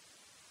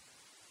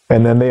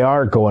 And then they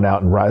are going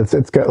out and riots.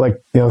 It's got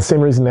the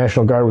same reason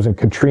National Guard was in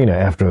Katrina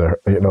after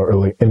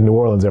early in New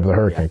Orleans after the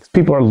hurricane. 'Cause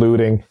people are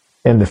looting,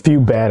 and the few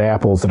bad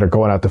apples that are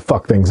going out to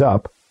fuck things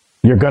up,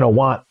 you're going to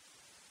want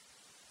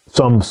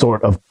some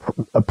sort of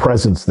a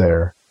presence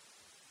there,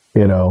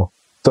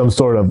 some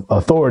sort of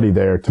authority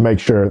there to make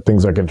sure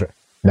things are controlled.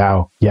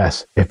 Now,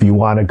 yes, if you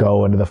want to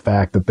go into the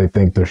fact that they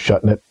think they're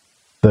shutting it,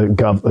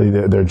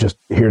 they're just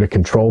here to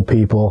control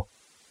people.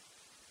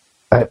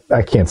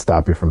 I can't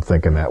stop you from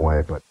thinking that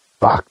way, but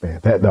fuck, man,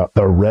 the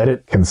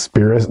Reddit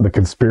conspiracy, the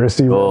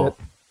conspiracy Reddit,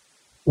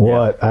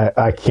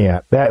 I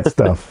can't. That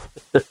stuff,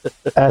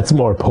 that's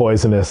more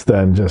poisonous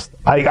than just.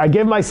 I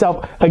give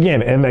myself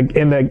again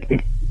in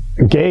the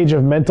gauge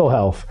of mental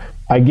health.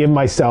 I give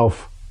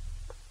myself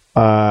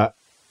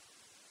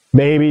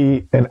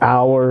maybe an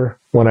hour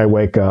when I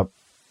wake up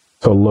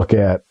to look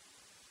at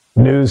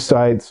news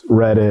sites,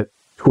 Reddit,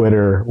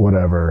 Twitter,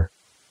 whatever.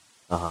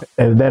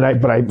 And then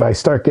I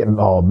start getting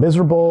all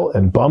miserable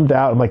and bummed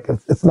out. I'm like,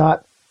 it's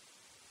not,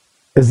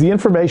 is the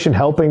information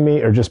helping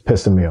me or just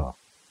pissing me off?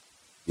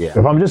 Yeah.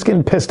 If I'm just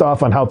getting pissed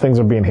off on how things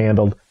are being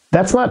handled,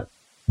 that's not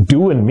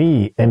doing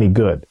me any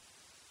good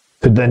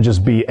to then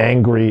just be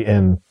angry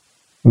and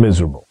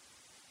miserable.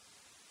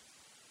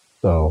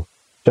 So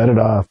shut it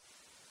off,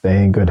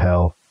 stay in good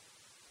health,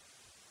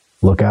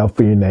 look out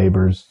for your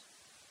neighbors.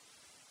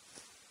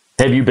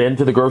 Have you been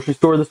to the grocery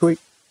store this week?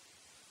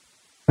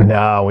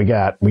 No, we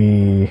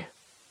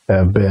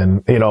have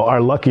been,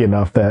 are lucky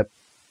enough that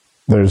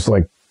there's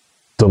like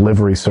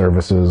delivery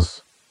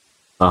services.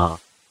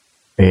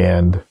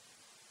 And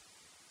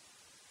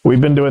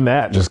we've been doing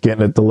that, just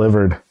getting it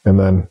delivered and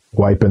then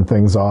wiping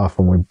things off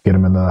when we get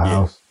them into the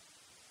house.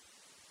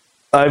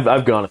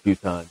 I've gone a few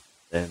times,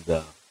 and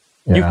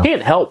you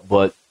can't help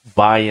but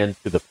buy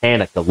into the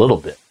panic a little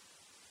bit.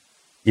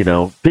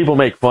 People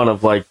make fun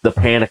of like the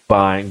panic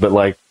buying, but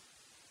like,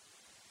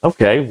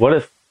 okay, what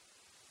if?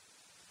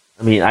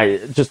 I mean,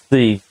 just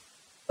the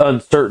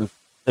uncertain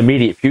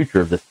immediate future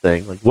of this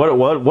thing. Like,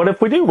 what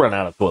if we do run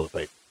out of toilet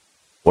paper?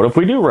 What if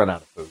we do run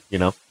out of food?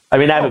 I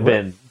mean, I haven't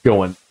been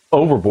going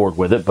overboard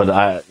with it, but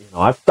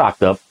I've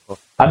stocked up.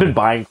 I've been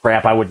buying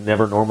crap I would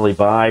never normally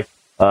buy,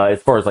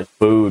 as far as like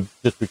food,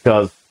 just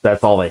because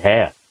that's all they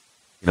had.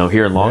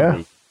 Here in Long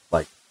Beach,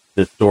 like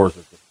the stores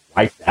are just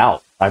wiped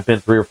out. I've been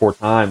 3 or 4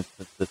 times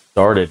since this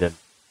started, and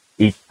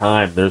each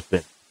time there's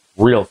been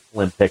real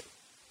slim pickings.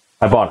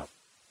 I bought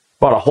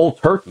a whole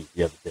turkey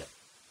the other day,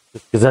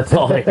 just because that's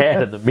all they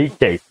had in the meat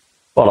case.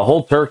 Bought a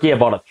whole turkey. I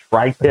bought a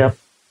tri-tip.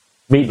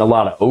 I'm eating a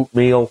lot of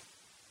oatmeal.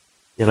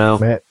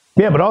 Man.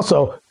 Yeah, but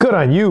also good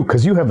on you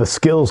because you have the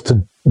skills to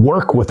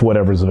work with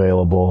whatever's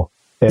available.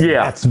 And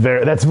that's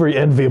very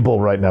enviable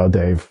right now,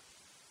 Dave.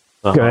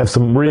 Gonna have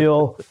some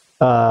real,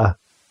 I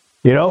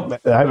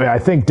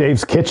think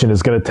Dave's kitchen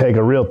is going to take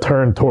a real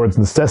turn towards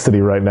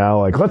necessity right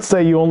now. Like, let's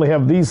say you only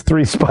have these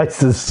 3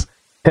 spices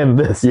and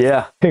this.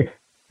 Yeah,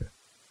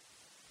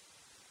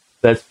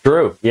 that's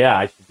true. Yeah,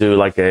 I should do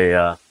like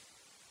a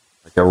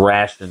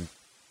ration,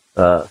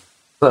 ration.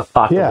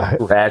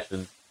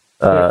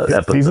 These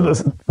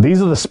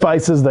are the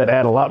spices that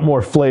add a lot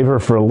more flavor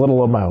for a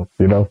little amount.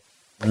 Rachel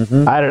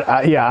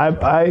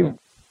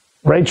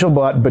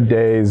bought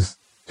bidets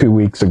 2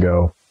 weeks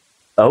ago.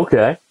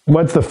 Okay.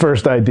 What's the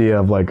first idea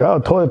of like,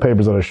 toilet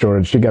paper's on a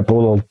shortage? She got the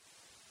little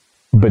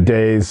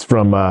bidets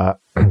from,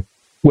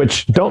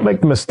 which don't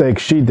make the mistake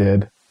she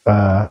did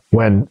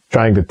when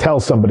trying to tell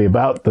somebody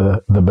about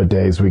the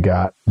bidets we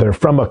got. They're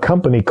from a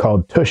company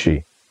called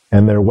Tushy,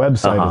 and their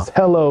website is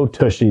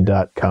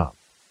hellotushy.com.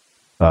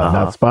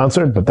 Not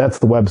sponsored, but that's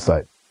the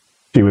website.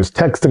 She was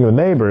texting the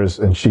neighbors,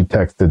 and she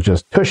texted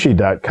just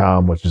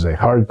tushy.com, which is a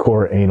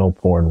hardcore anal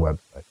porn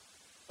website.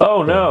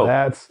 Oh, no.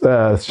 So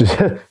that's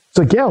it's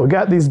like, we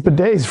got these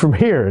bidets from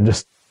here, and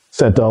just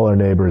sent all our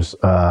neighbors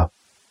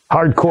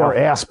hardcore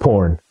ass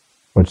porn,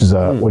 which is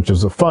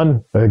a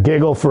fun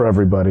giggle for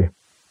everybody.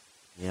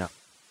 Yeah.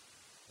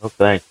 Oh,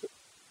 thanks.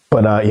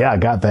 But I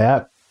got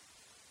that.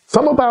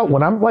 Something about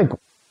when I'm like,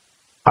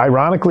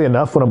 ironically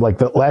enough, when I'm like,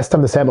 the last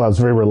time this happened, I was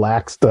very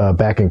relaxed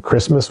back in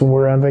Christmas when we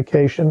were on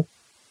vacation.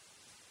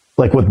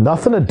 Like with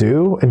nothing to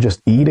do and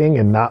just eating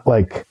and not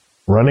like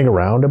running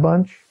around a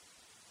bunch.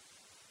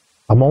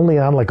 I'm only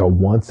on like a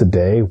once a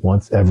day,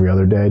 once every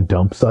other day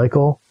dump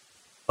cycle.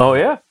 Oh,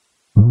 yeah?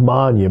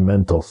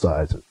 Monumental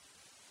sizes.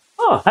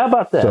 Oh, how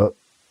about that?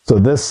 So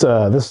this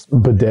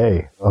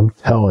bidet, I'm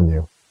telling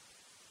you.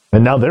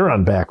 And now they're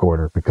on back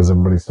order because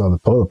everybody saw the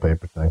toilet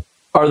paper thing.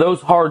 Are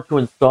those hard to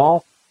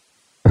install?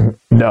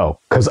 No,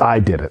 because I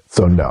did it,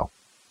 so no.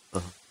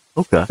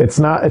 Okay. It's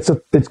not. It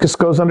just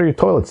goes under your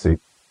toilet seat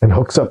and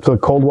hooks up to the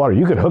cold water.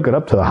 You could hook it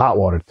up to the hot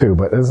water too,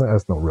 but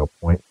that's no real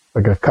point.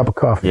 Like a cup of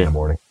coffee in the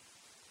morning.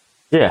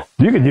 Yeah.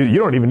 You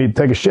don't even need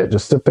to take a shit.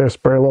 Just sit there,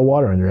 spray a little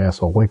water on your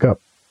asshole. Wake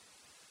up.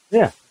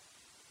 Yeah.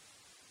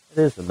 It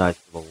is a nice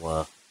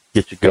little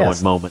get you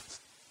going moment.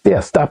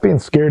 Yeah. Stop being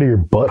scared of your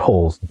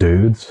buttholes,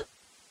 dudes.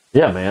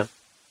 Yeah, man.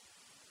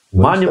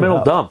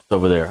 Monumental dumps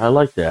over there. I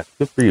like that.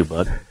 Good for you,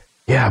 bud.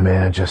 Yeah,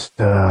 man.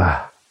 Just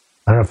I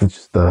don't know if it's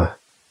just I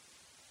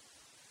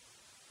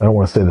don't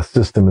want to say the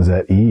system is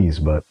at ease,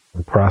 but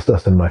I'm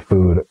processing my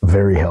food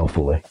very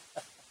healthfully.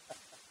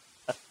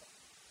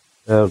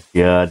 Oh,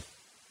 God.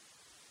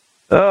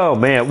 Oh,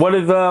 man. What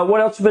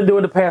else you been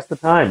doing to pass the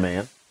time,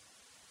 man?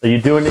 Are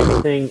you doing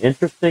anything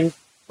interesting?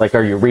 Like,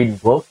 are you reading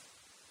books?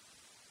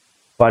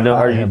 I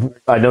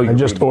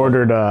just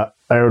ordered I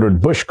ordered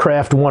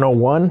Bushcraft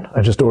 101.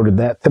 I just ordered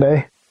that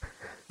today.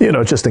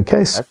 Just in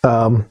case.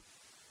 I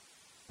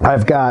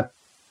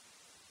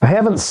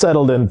haven't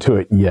settled into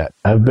it yet.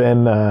 I've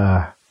been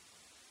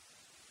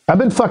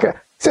fucking.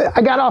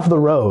 I got off the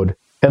road,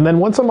 and then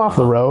once I'm off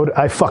the road,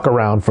 I fuck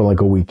around for like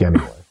a week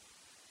anyway.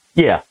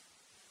 Yeah,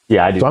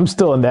 I do. So I'm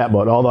still in that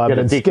mode. Although I've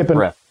been skipping.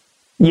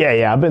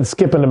 Yeah, I've been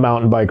skipping the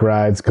mountain bike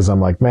rides because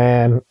I'm like,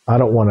 man, I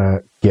don't want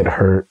to get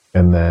hurt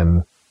and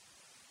then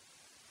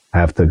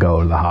have to go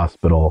to the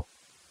hospital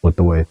with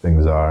the way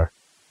things are.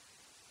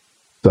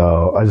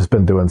 So I've just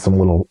been doing some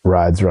little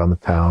rides around the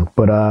town.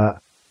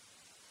 But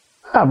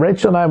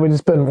Rachel and I, we've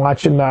just been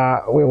watching,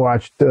 we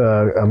watched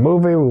a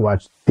movie, we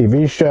watched a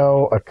TV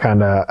show.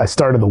 I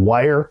started The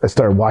Wire. I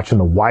started watching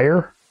The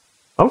Wire.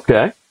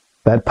 Okay.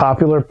 That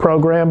popular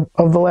program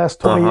of the last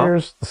 20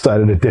 years.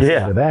 Decided to dip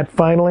into that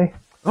finally.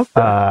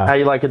 Okay. How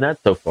you liking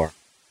that so far?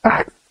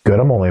 Good.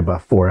 I'm only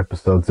about 4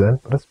 episodes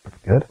in, but it's pretty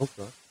good.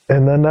 Okay.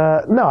 And then,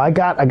 I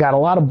got a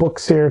lot of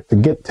books here to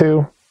get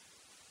to.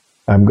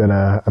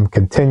 I'm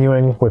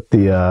continuing with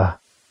the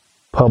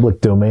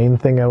public domain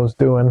thing I was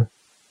doing.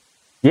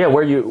 Yeah,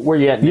 where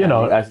you at now? You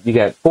know, you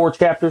got 4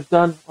 chapters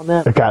done on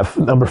that? I got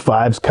number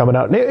 5's coming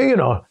out. You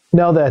know,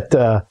 now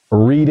that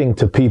reading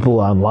to people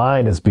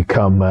online has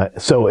become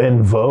so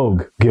in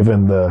vogue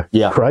given the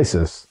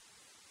crisis,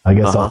 I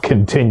guess I'll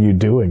continue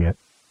doing it.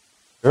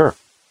 Sure.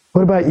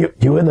 What about you?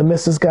 You and the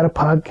missus got a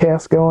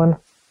podcast going?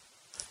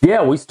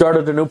 Yeah, we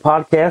started a new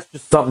podcast,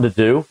 just something to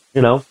do,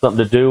 something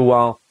to do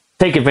while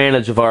take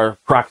advantage of our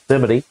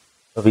proximity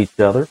of each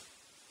other.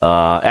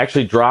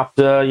 Actually dropped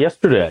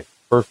yesterday,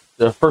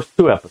 first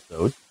 2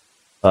 episodes,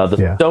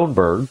 the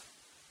Stonebergs.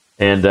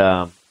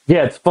 And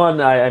it's fun.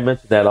 I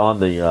mentioned that on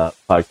the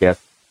podcast.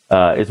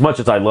 As much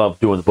as I love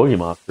doing the Boogie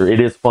Monster, it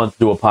is fun to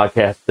do a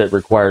podcast that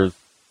requires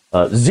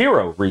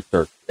 0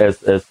 research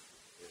as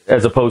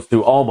opposed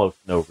to almost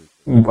no research.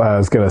 I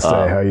was going to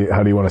say,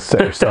 how do you want to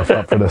set yourself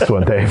up for this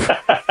one, Dave?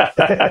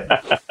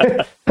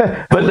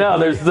 But no,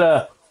 there's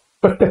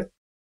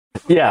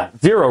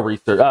 0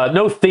 research.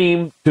 No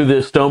theme to the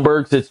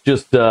Stonebergs. It's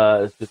just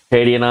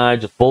Katie and I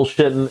just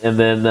bullshitting, and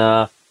then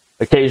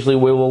occasionally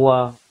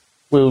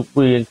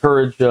we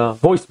encourage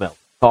voicemail.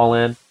 Call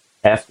in,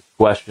 ask us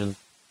questions,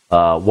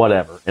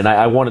 whatever. And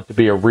I want it to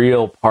be a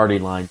real party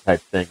line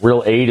type thing,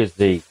 real A to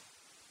Z,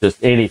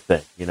 just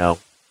anything,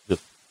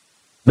 just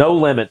no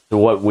limit to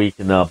what we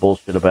can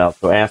bullshit about.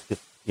 So ask us,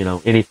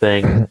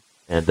 anything,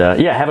 and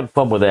having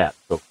fun with that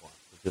so far.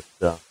 Just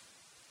the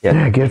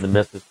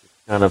missus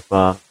kind of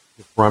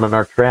just running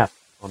our trap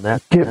on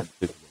that stupid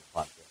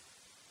podcast.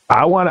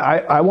 I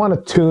want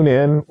to tune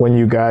in when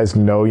you guys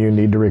know you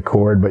need to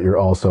record, but you're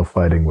also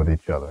fighting with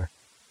each other.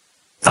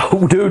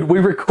 Oh, dude, we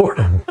record.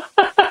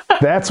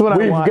 That's what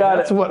I want.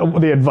 That's what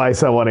the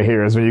advice I want to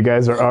hear is when you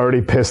guys are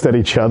already pissed at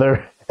each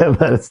other, and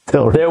then it's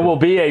still. There will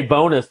be a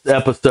bonus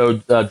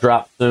episode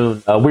drop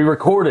soon. We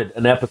recorded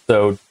an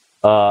episode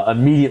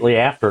immediately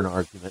after an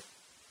argument,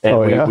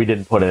 and we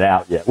didn't put it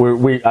out yet. I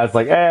was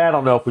like, I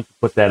don't know if we should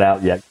put that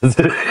out yet.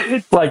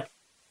 It's like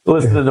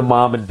listening to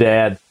mom and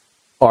dad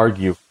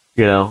argue.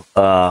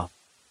 I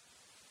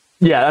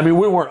mean,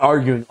 we weren't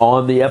arguing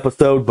on the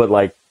episode, but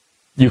like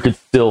you could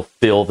still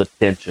feel the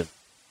tension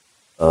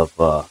of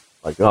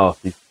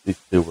these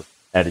two were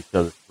at each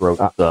other's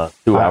throats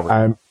 2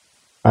 hours.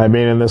 I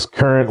mean, in this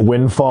current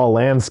windfall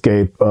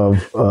landscape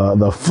of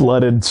the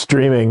flooded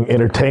streaming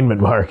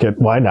entertainment market,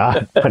 why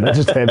not? Why not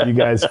just have you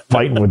guys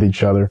fighting with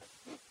each other?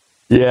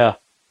 Yeah.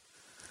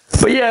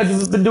 But yeah,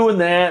 just been doing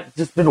that.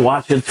 Just been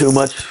watching too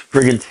much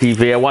friggin'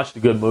 TV. I watched a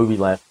good movie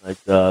last night.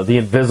 The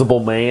Invisible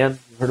Man.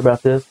 You heard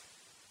about this?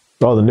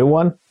 Oh, the new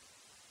one?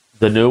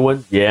 The new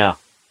one? Yeah.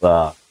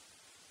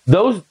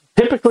 Those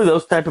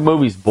type of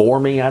movies bore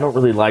me. I don't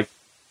really like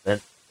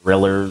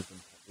thrillers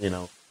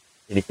and,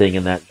 anything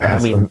in that. I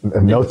mean,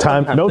 no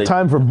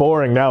time for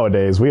boring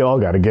nowadays. We all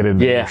got to get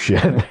into this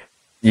shit.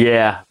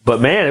 Yeah, but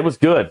man, it was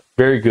good.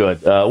 Very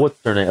good.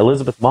 What's her name?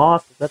 Elizabeth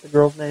Moss? Is that the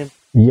girl's name?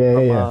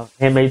 Yeah.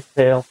 Handmaid's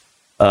Tale.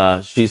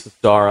 She's the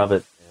star of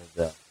it.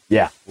 And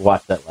we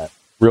watched that last.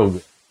 Real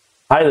good.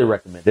 Highly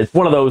recommend it. It's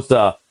one of those,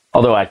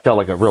 although I felt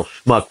like a real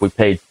schmuck, we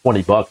paid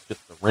 $20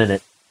 just to rent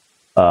it.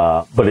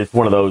 But it's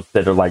one of those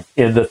that are like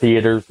in the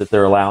theaters that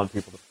they're allowing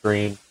people to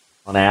stream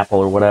on Apple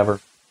or whatever.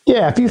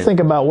 Yeah, if you think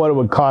about what it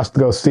would cost to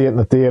go see it in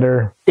the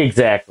theater.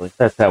 Exactly.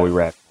 That's how we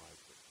rationalize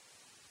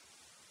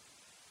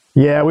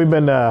it. Yeah, we've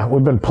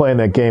been playing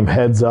that game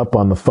Heads Up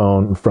on the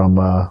phone from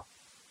a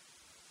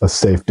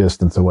safe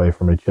distance away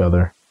from each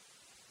other.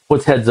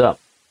 What's Heads Up?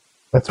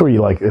 That's where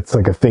it's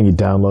like a thing you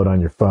download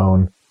on your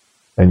phone,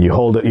 and you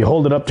hold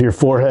it up to your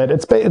forehead.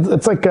 It's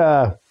like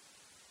a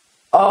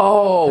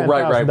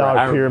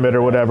 $10,000 pyramid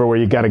or whatever, where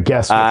you got to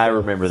guess. I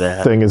remember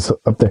that thing is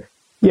up there.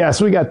 Yeah,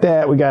 so we got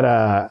that. We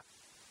got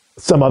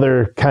some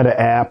other kind of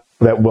app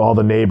that all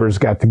the neighbors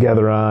got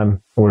together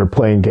on. We were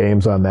playing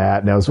games on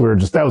that. And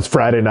that was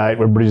Friday night.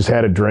 Everybody just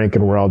had a drink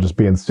and we're all just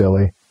being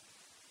silly.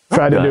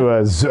 Tried to do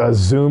a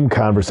Zoom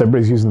conference.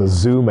 Everybody's using the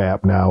Zoom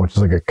app now, which is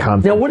like a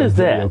conference. Now, what is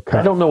that?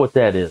 I don't know what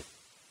that is.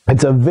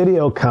 It's a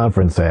video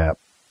conference app.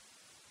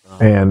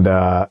 And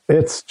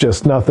it's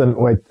just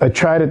nothing. I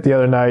tried it the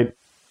other night.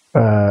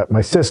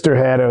 My sister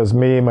had it. It was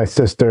me, my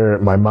sister,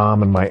 my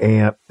mom, and my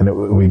aunt. And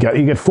you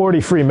get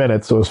 40 free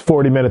minutes. So it was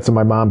 40 minutes of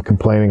my mom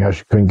complaining how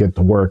she couldn't get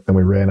to work. Then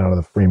we ran out of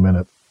the free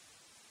minutes.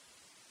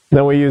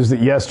 Then we used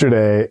it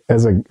yesterday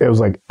it was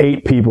like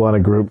 8 people on a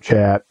group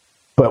chat.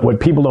 But what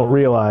people don't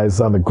realize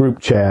on the group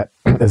chat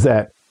is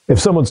that if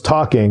someone's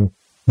talking,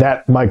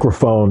 that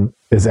microphone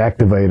is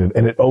activated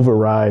and it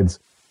overrides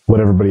what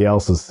everybody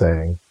else is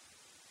saying.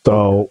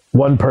 So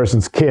one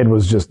person's kid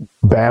was just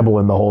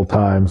babbling the whole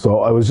time. So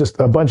I was just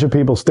a bunch of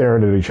people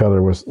staring at each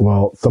other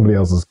while somebody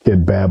else's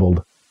kid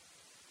babbled.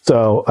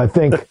 So I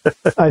think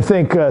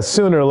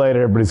sooner or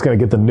later everybody's going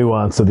to get the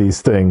nuance of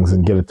these things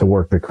and get it to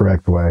work the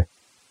correct way.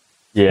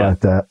 Yeah,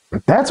 but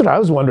that's what I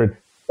was wondering.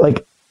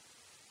 Like,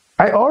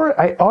 I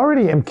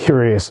already am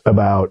curious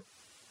about.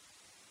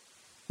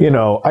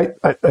 I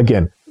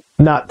again,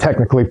 not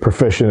technically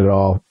proficient at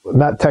all,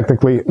 not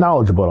technically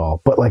knowledgeable at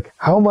all, but like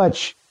how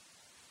much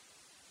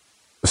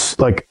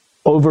like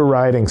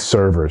overriding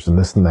servers and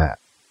this and that.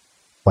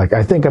 Like,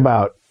 I think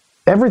about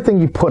everything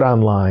you put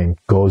online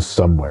goes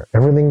somewhere.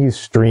 Everything you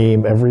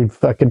stream, every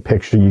fucking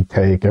picture you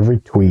take, every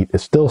tweet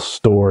is still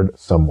stored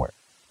somewhere.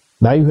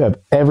 Now you have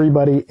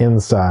everybody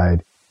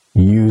inside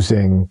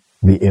using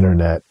the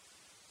internet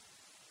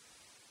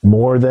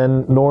more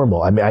than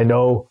normal. I mean, I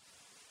know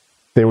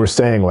they were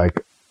saying,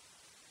 like,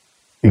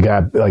 you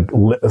got, like,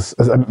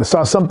 I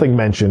saw something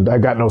mentioned, I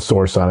got no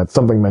source on it,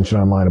 something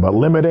mentioned online about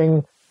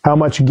limiting how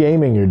much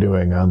gaming you're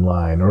doing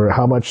online or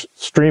how much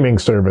streaming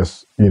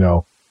service, you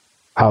know,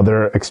 how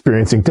they're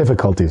experiencing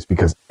difficulties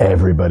because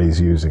everybody's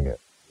using it.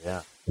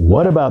 Yeah.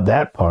 What about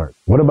that part?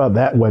 What about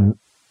that when,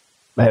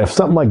 man, if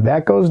something like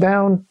that goes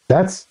down,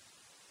 that's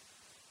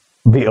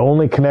the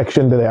only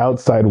connection to the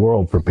outside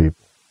world for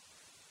people.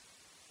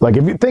 Like,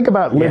 if you think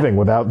about living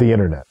without the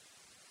internet,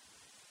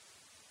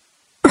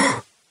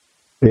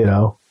 you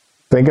know,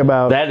 think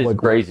about that is like,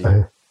 crazy.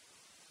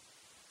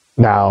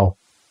 Now,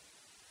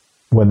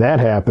 when that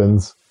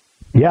happens,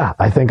 yeah,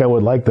 I think I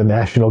would like the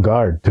National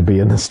Guard to be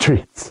in the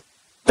streets.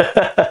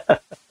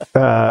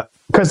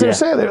 Because they're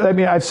saying, I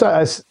mean,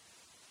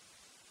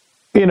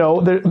 you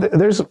know,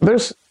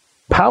 there's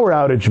power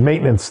outage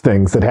maintenance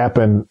things that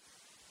happen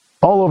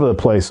all over the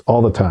place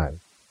all the time.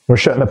 We're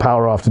shutting the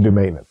power off to do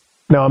maintenance.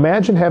 Now,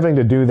 imagine having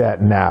to do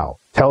that now.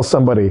 Tell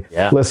somebody,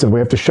 listen, we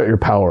have to shut your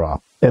power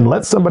off. And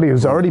let somebody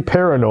who's already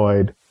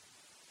paranoid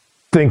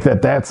think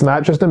that that's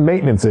not just a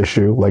maintenance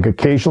issue. Like,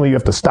 occasionally you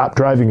have to stop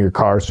driving your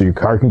car so your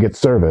car can get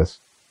service.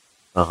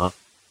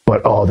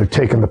 But, oh, they're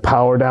taking the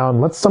power down.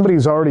 Let somebody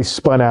who's already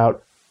spun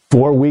out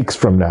 4 weeks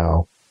from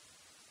now,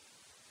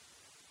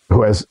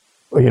 who has,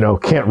 you know,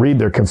 can't read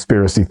their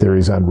conspiracy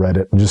theories on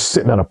Reddit and just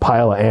sitting on a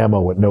pile of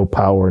ammo with no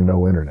power and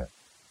no internet.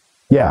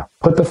 Yeah,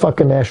 put the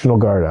fucking National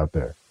Guard out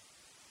there.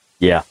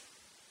 Yeah.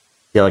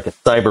 Yeah, like a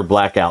cyber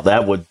blackout.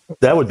 That would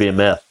be a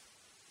mess.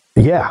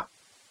 Yeah.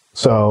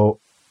 So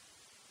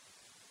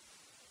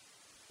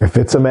if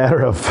it's a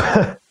matter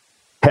of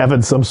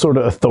having some sort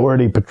of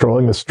authority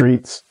patrolling the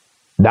streets,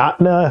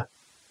 not in a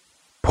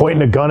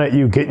pointing a gun at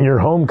you, getting your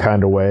home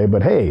kind of way,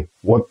 but hey,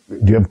 what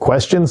do you have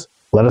questions?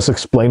 Let us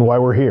explain why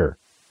we're here.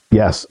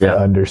 Yes, I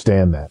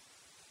understand that.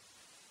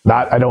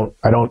 I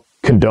don't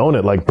condone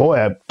it. Like, boy,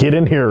 I get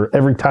in here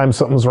every time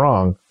something's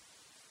wrong.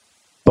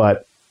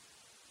 But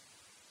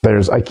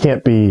I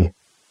can't be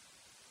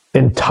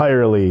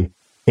entirely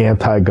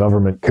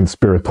anti-government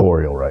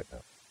conspiratorial right now.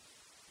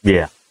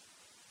 Yeah.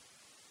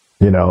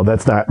 You know,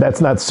 that's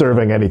not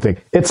serving anything.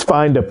 It's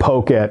fine to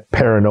poke at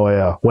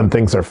paranoia when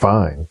things are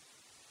fine.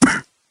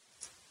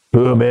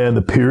 Oh, man,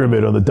 the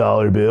pyramid on the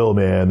dollar bill,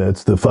 man,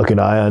 that's the fucking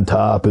eye on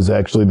top is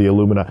actually the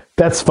Illuminati.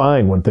 That's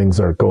fine when things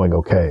are going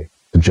okay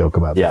to joke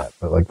about that.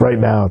 But, like, right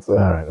now, it's all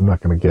right. I'm not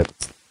going to get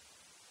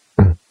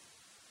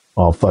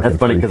all fucking. That's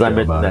funny because I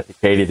mentioned that to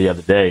Katie the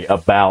other day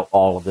about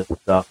all of this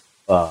stuff,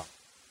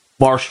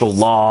 martial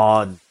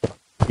law and,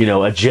 you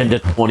know, Agenda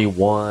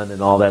 21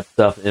 and all that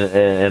stuff.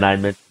 And I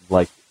mentioned,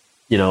 like,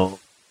 you know,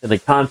 in the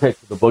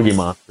context of the Boogie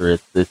Monster,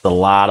 it's a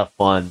lot of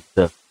fun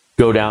to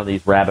go down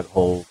these rabbit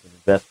holes and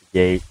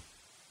investigate,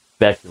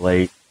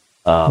 speculate,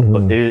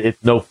 but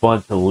it's no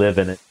fun to live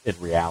in it in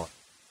reality.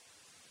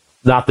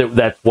 Not that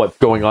that's what's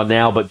going on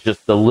now, but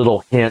just the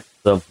little hints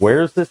of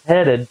where's this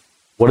headed?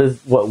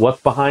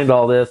 What's behind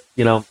all this?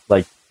 You know,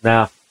 like,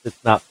 nah,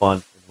 it's not fun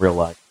in real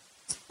life.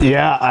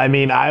 Yeah, I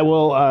mean,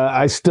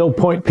 I still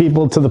point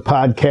people to the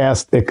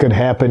podcast It Could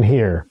Happen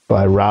Here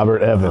by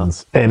Robert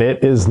Evans, and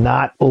it is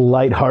not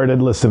lighthearted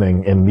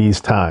listening in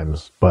these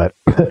times, but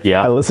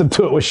I listened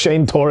to it with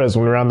Shane Torres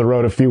when we were on the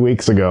road a few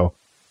weeks ago,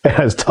 and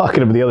I was talking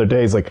to him the other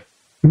day. He's like,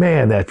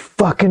 man, that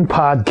fucking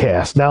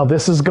podcast, now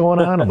this is going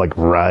on? I'm like,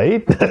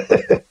 right?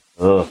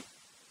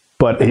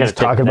 But he's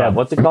talking about...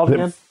 What's it called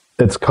again?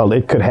 It's called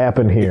It Could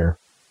Happen Here.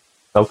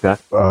 Okay.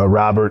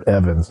 Robert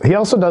Evans. He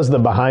also does the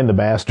Behind the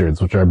Bastards,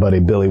 which our buddy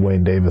Billy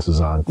Wayne Davis is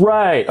on.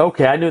 Right.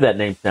 Okay. I knew that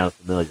name sounded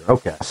familiar.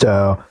 Okay.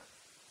 So,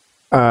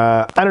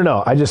 I don't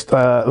know. I just,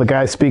 the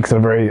guy speaks in a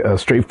very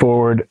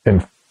straightforward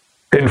and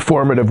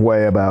informative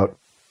way about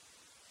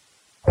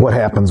what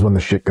happens when the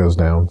shit goes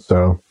down.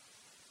 So,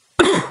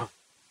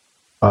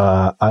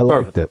 I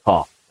liked it.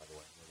 Cough, by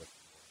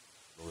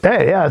the way.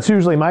 Hey, yeah, it's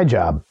usually my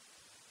job.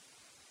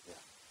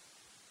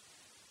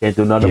 Can't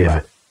do nothing about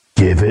it.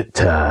 Give it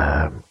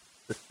time.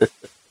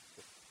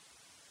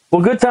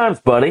 Well, good times,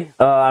 buddy.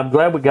 I'm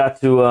glad we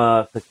got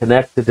to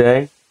connect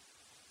today.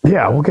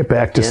 Yeah, we'll get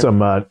back to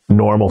some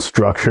normal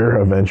structure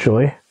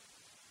eventually.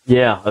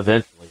 Yeah,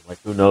 eventually. Like,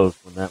 who knows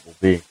when that will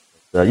be.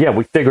 But, yeah,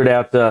 we figured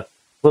out a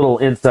little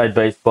inside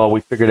baseball.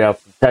 We figured out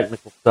some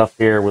technical stuff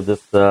here with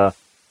this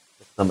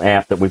some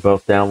app that we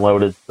both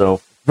downloaded. So, at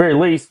the very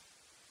least,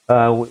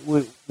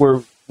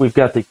 we've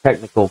got the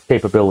technical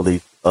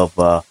capabilities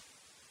of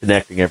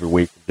connecting every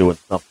week and doing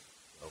something.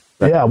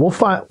 Yeah, we'll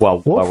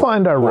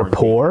find our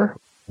rapport.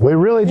 We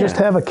really just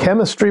have a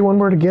chemistry when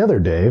we're together,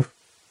 Dave.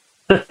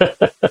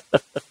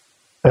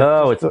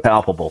 Oh, it's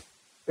palpable.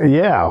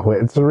 Yeah,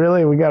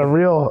 we got a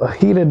real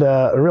heated,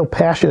 a real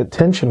passionate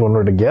tension when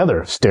we're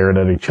together, staring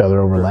at each other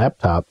over a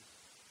laptop.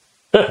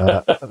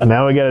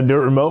 Now we got to do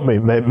it remotely.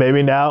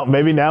 Maybe now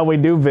we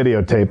do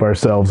videotape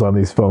ourselves on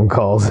these phone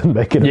calls and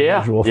make it a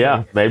visual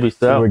thing. Maybe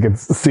so. We can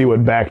see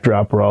what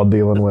backdrop we're all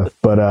dealing with.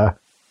 But I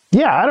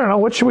don't know.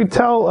 What should we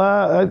tell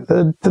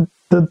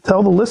to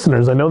tell the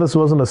listeners? I know this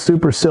wasn't a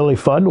super silly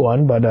fun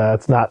one, but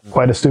it's not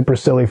quite a super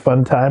silly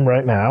fun time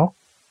right now.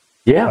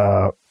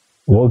 Yeah.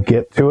 We'll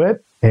get to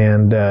it,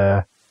 and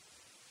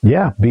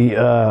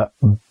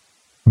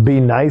be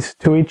nice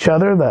to each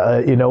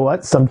other. You know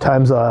what?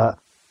 Sometimes a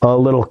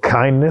little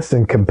kindness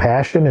and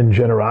compassion and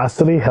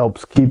generosity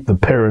helps keep the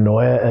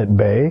paranoia at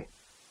bay.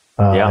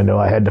 I know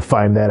I had to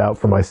find that out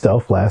for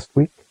myself last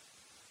week.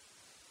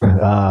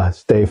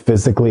 Stay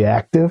physically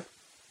active.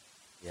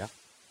 Yeah.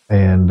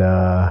 And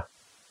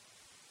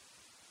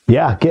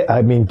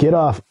get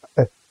off.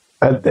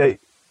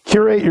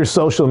 Curate your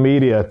social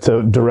media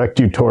to direct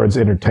you towards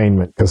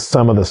entertainment, because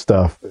some of the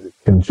stuff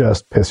can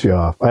just piss you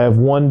off. I have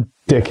one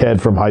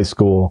dickhead from high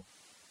school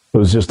who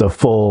was just a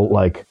full,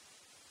 like,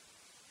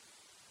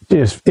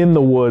 just in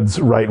the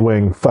woods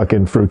right-wing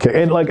fucking fruitcake.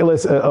 And like,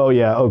 listen,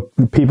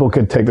 people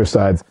could take their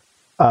sides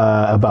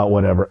about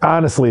whatever.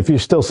 Honestly, if you're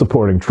still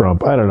supporting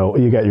Trump, I don't know,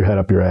 you got your head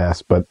up your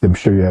ass, but I'm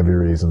sure you have your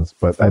reasons.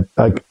 But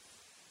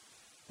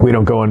we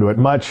don't go into it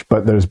much,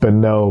 but there's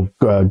been no...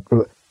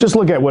 just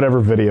look at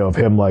whatever video of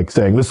him like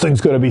saying, this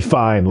thing's going to be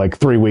fine, like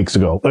 3 weeks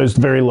ago. There's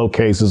very low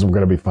cases, we're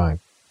going to be fine.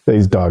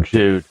 He's dog shit.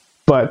 Dude.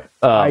 But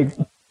I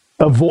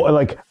avoid,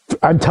 like,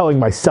 I'm telling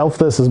myself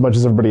this as much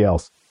as everybody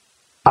else.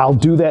 I'll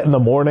do that in the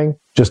morning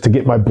just to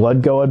get my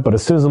blood going. But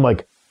as soon as I'm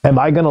like, am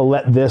I going to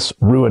let this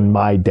ruin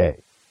my day?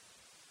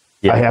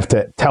 Yeah. I have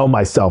to tell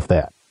myself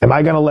that. Am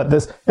I going to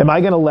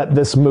let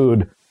this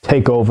mood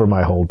take over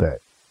my whole day?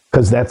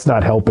 Because that's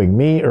not helping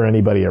me or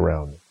anybody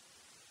around me.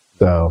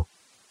 So,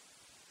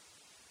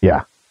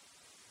 yeah.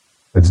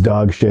 It's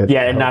dog shit.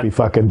 Yeah, and not, he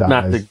fucking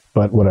dies,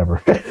 but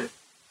whatever.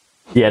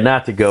 Yeah,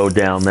 not to go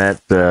down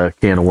that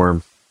can of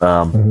worms.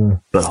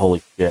 But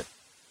holy shit.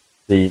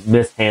 The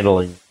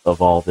mishandling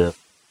of all this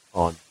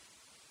on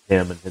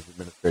him and his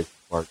administration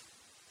part.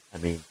 I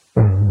mean,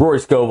 Rory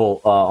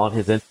Scovel on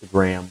his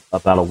Instagram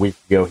about a week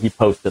ago, he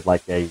posted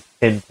like a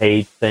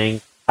 10-page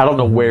thing. I don't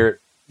know where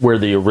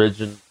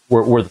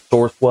the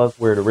source was,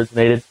 where it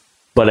originated,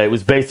 but it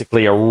was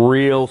basically a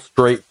real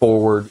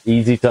straightforward,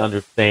 easy to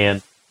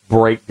understand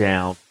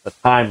breakdown, a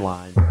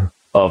timeline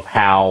of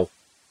how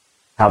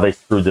they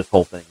screwed this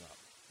whole thing up.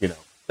 You know,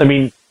 I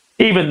mean,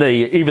 even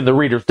the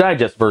Reader's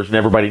Digest version,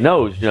 everybody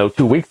knows, 2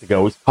 weeks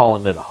ago, was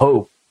calling it a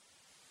hoax.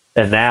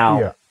 And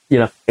now,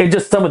 and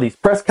just some of these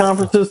press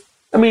conferences,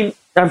 I mean,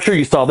 I'm sure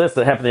you saw this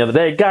that happened the other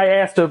day. Guy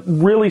asked a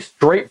really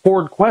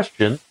straightforward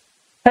question.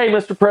 Hey,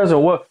 Mr.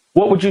 President, what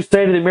would you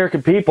say to the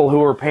American people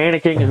who are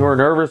panicking and who are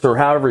nervous, or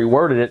however he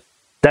worded it?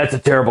 That's a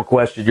terrible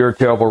question. You're a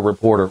terrible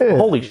reporter.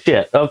 Holy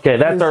shit. Okay,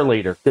 that's our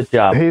leader. Good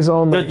job. He's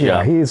only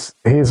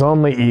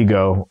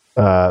ego.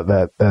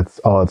 That's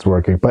all it's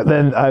working. But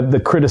then the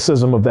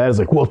criticism of that is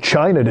like, well,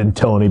 China didn't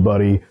tell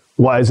anybody.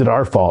 Why is it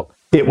our fault?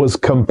 It was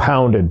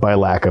compounded by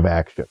lack of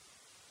action.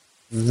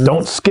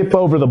 Don't skip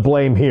over the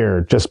blame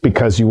here just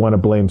because you want to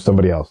blame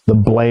somebody else. The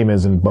blame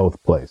is in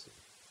both places.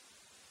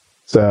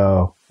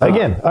 So,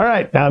 again, all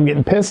right, now I'm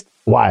getting pissed.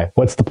 Why?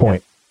 What's the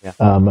point? Yeah.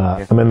 I'm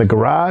in the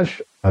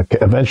garage. Okay,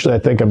 eventually, I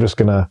think I'm just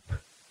going to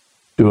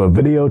do a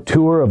video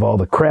tour of all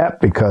the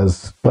crap,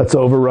 because let's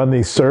overrun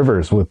these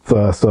servers with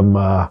some...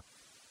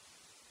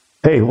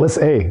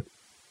 Boogie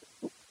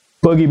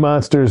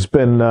Monster's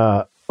been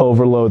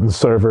overloading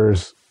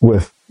servers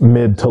with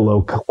mid to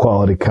low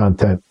quality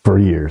content for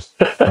years.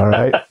 All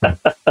right?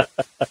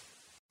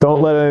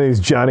 Don't let any of these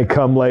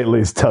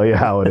Johnny-come-latelys tell you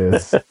how it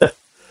is.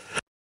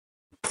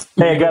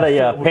 Hey, I got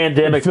a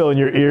pandemic... Filling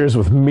your ears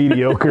with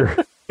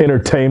mediocre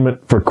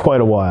entertainment for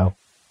quite a while.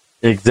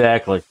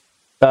 Exactly.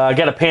 I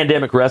got a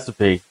pandemic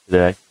recipe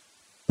today.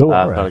 I'm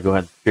going to go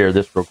ahead and share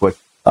this real quick.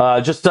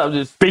 Just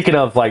speaking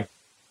of, like,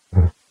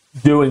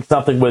 doing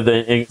something with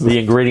the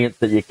ingredients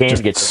that you can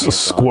get.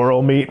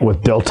 Squirrel meat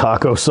with Del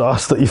Taco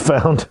sauce that you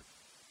found.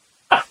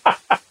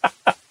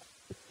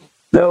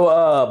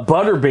 No,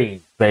 butter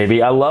beans,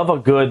 baby. I love a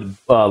good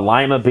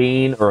lima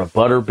bean or a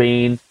butter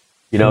bean.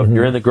 If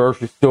you're in the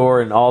grocery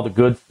store and all the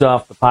good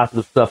stuff, the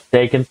popular stuff's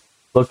taken,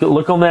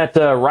 look on that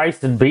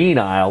rice and bean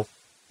aisle,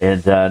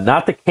 and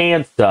not the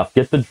canned stuff.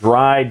 Get the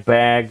dried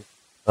bag,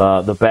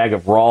 the bag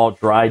of raw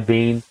dried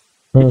beans.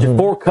 Get you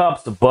 4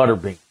 cups of butter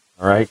beans.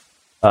 All right.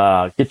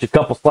 Get you a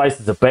couple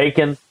slices of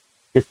bacon,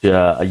 get you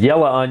a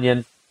yellow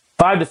onion,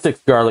 5 to 6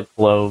 garlic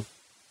cloves,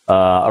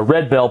 a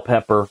red bell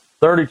pepper,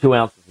 32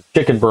 ounces of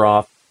chicken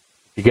broth.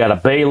 If you got a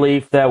bay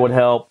leaf, that would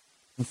help.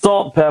 Some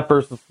salt and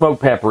pepper, some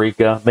smoked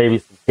paprika, maybe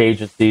some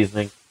Cajun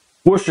seasoning,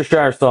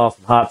 Worcestershire sauce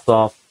and hot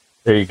sauce.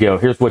 There you go.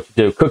 Here's what you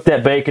do. Cook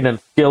that bacon in a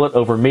skillet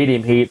over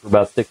medium heat for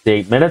about 6 to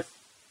 8 minutes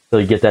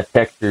until you get that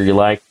texture you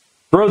like.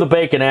 Throw the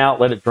bacon out,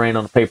 let it drain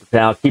on a paper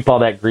towel. Keep all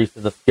that grease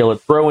in the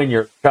skillet. Throw in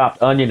your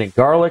chopped onion and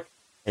garlic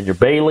and your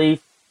bay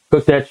leaf.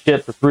 Cook that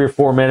shit for 3 or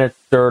 4 minutes.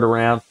 Stir it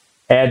around.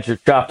 Add your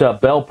chopped up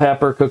bell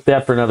pepper. Cook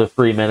that for another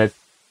 3 minutes.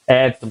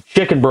 Add some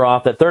chicken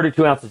broth, that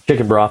 32 ounces of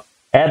chicken broth.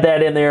 Add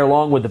that in there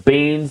along with the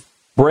beans.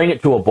 Bring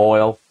it to a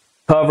boil.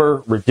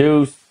 Cover,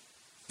 reduce,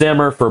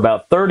 simmer for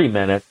about 30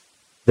 minutes.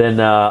 Then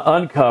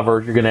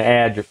uncover. You're going to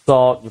add your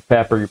salt, your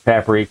pepper, your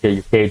paprika,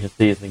 your Cajun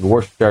seasoning, your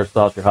Worcestershire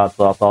sauce, your hot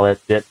sauce, all that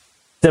shit.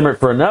 Simmer it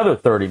for another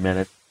 30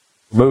 minutes.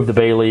 Remove the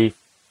bay leaf.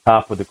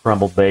 Top with the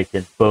crumbled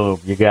bacon. Boom.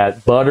 You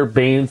got butter,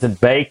 beans, and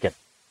bacon.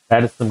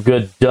 That is some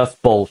good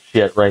Dust Bowl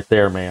shit right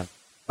there, man.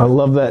 I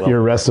love that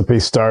your recipe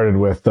started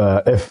with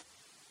if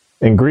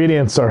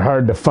ingredients are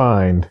hard to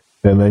find,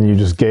 and then you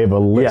just gave a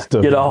list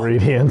of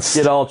ingredients.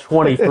 Get all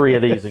 23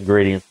 of these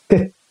ingredients.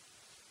 Yeah.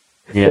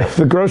 If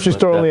the grocery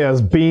store only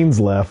has beans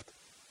left,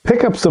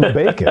 pick up some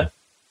bacon.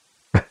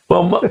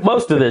 Well,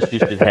 most of this you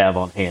should have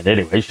on hand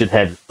anyway. You should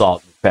have your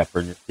salt, your pepper,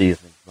 and your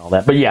seasonings and all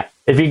that. But yeah,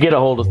 if you get a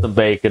hold of some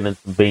bacon and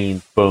some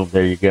beans, boom,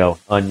 there you go.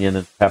 Onion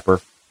and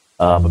pepper.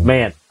 But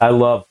man, I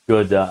love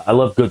good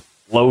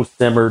slow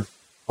simmered,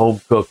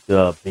 home cooked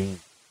beans.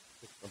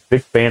 I'm a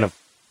big fan of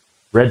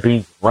red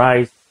beans and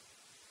rice,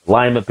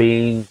 lima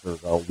beans,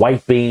 or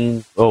white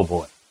beans. Oh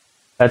boy,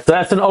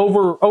 that's an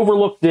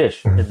overlooked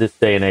dish in this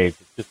day and age.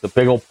 It's just a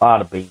big old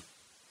pot of beans.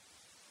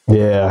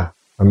 Yeah,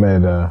 I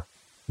made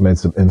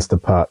some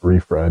Instapot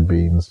refried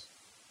beans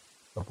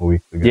a couple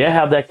weeks ago. Yeah,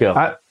 how'd that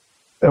go?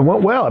 It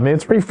went well. I mean,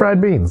 it's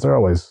refried beans; they're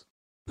always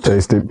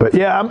tasty. But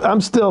yeah,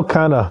 I'm still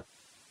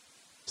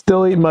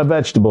eating my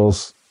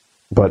vegetables.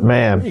 But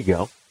man, there you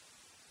go.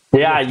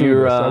 Yeah,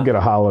 I'll get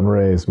a Holland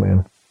Rays,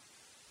 man.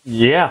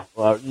 Yeah,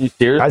 well, you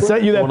seriously? I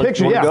sent you that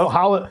picture. Yeah, so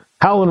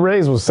Holland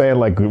Rays was saying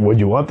like, "Would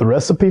you want the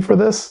recipe for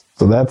this?"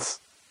 So that's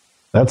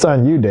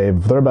on you,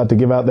 Dave. They're about to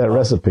give out that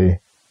recipe.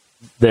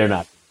 They're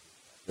not.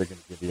 They're going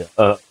to give you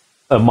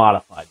a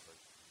modified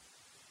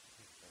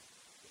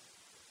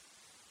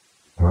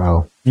version.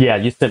 Wow. Yeah,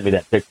 you sent me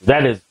that picture.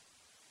 That is,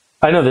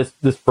 I know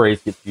this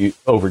phrase gets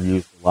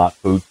overused a lot,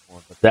 food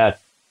porn, but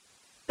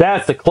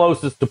that's the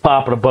closest to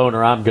popping a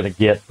boner I'm going to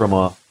get from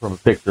a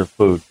picture of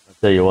food. I'll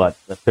tell you what,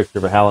 that picture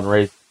of a Howlin'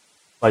 Ray's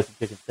spicy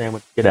chicken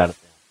sandwich, get out of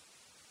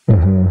town.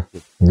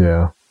 Mm-hmm.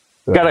 Yeah.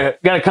 Got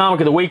a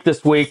comic of the week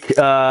this week.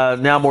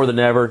 Now more than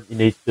ever, you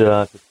need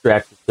to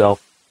distract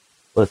yourself,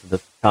 listen to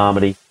some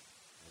comedy,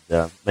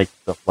 and make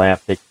yourself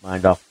laugh, take your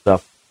mind off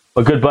stuff.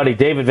 My good buddy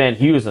David Van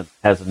Heusen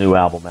has a new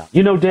album out.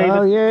 You know David?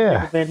 Oh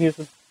yeah, David Van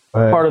Heusen,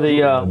 part of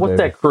the what's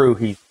that crew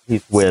he's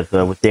with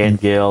Dan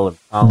Gill and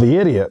Colin. The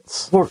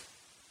Idiots. The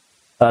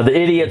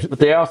Idiots, but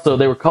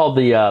they were called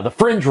the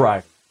Fringe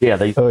Riders. Yeah,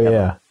 they.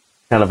 Kind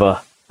of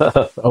a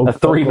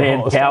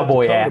three-man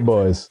cowboy act.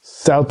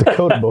 South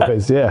Dakota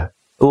boys. Yeah.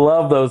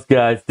 Love those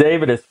guys.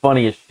 David is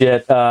funny as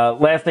shit.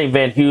 Last name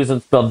Van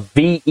Heusen, spelled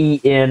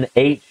Venhuizen.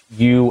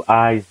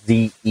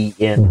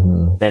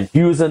 Van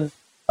Heusen.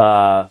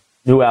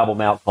 New album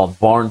out called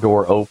Barn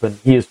Door Open.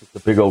 He is just a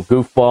big old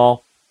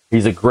goofball.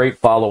 He's a great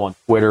follow on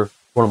Twitter.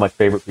 One of my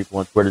favorite people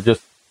on Twitter.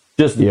 Just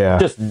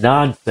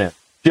nonsense.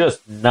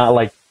 Just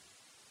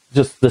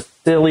the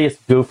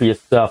silliest, goofiest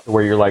stuff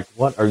where you're like,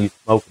 what are you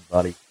smoking,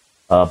 buddy?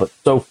 But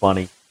so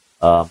funny.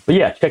 But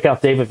yeah, check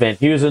out David Van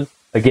Heusen.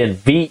 Again,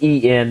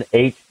 Venhuizen.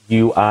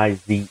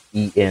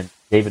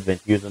 David Van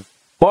Heusen.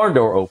 Barn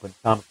Door Open.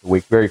 Comic of the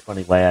Week. Very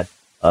funny lad.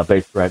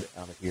 Based right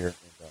out of here in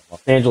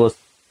Los Angeles.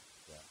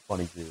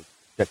 Funny dude.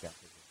 Check out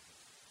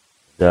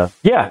his.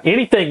 Yeah,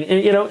 anything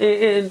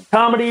in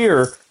comedy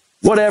or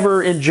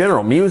whatever in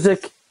general,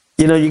 music.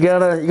 You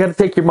gotta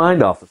take your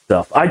mind off of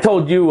stuff. I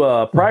told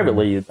you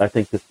privately, I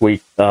think this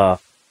week,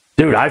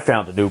 dude, I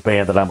found a new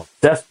band that I'm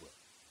obsessed with.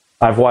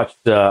 I've watched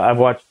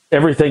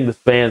everything this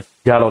band's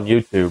got on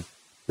YouTube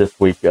this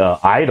week.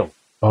 Idol.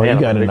 Oh, man,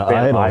 you got into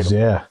Idols,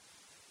 yeah,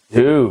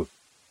 dude.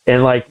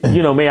 And like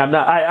me, I'm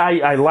not.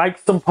 I like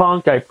some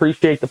punk. I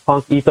appreciate the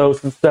punk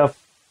ethos and stuff.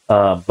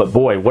 But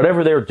boy,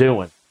 whatever they're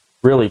doing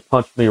really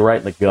punched me right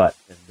in the gut.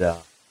 And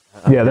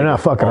yeah, they're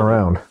not fucking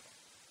around.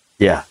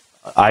 Yeah,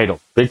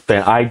 Idol, big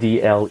fan.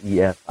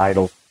 IDLES,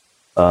 Idol.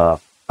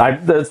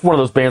 That's one of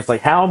those bands.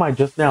 Like, how am I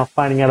just now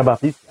finding out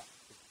about these guys?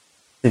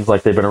 Seems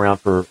like they've been around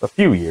for a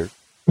few years.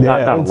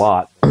 Yeah, not a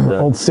lot. But,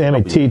 old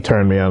Sammy T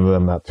turned me on to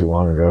them not too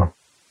long ago.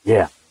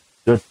 Yeah,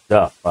 good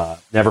stuff.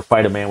 Never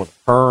Fight a Man with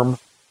a Perm.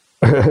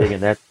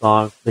 Digging that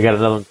song. They got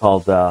another one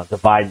called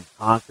Divide and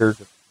Conquer.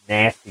 Just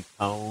nasty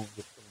tone,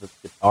 just some of this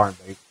guitar and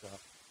bass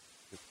stuff.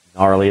 Just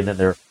gnarly. And then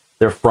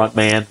their front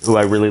man, who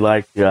I really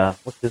like,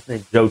 what's his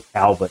name? Joe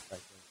Talbot, I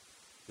think.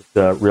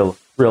 Just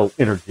real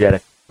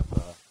energetic.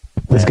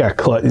 He's got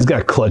clutch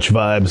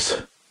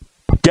vibes.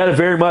 Got a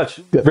very much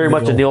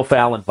a Neil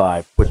Fallon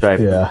vibe, which I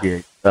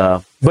appreciate.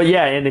 But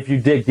yeah, and if you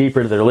dig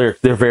deeper into their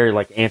lyrics, they're very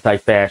like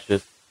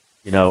anti-fascist,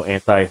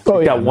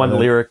 got one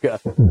lyric,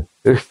 got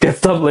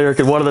some lyric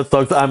in one of the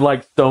songs. I'm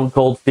like Stone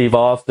Cold Steve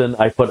Austin.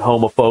 I put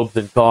homophobes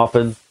in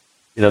coffins.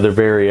 They're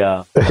very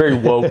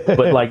woke,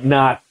 but like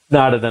not in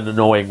an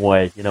annoying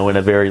way. In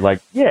a very like,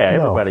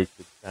 everybody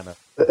should kind of.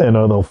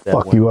 They'll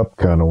fuck you up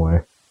kind of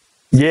way.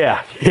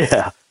 Yeah.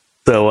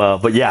 So,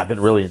 but yeah, I've been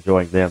really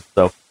enjoying them.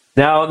 So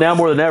now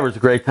more than ever, it's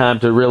a great time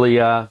to really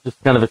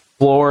just kind of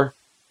explore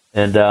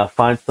and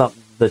find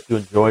something that you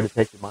enjoy to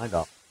take your mind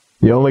off.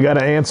 You only got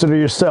to answer to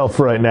yourself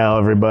right now,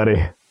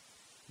 everybody.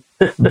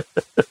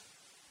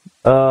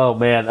 Oh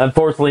man,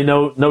 unfortunately,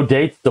 no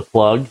dates to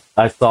plug.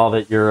 I saw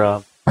that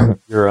your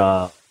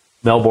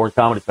Melbourne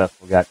Comedy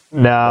Festival got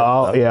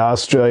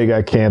Australia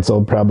got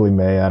canceled. Probably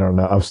May. I don't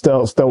know. I'm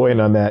still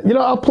waiting on that.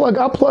 I'll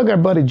plug our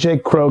buddy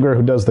Jake Kroger,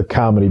 who does the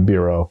Comedy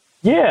Bureau.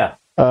 Yeah.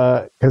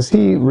 Because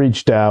he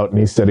reached out and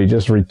he said he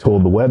just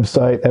retooled the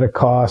website at a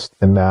cost,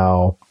 and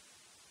now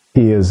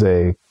he is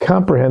a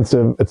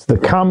comprehensive. It's the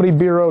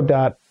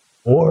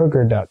comedybureau.org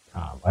or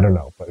 .com. I don't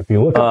know, but if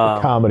you look at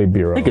the Comedy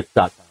Bureau, I think it's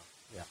 .com.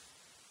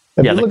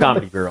 Yeah, the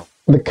Comedy Bureau.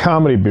 The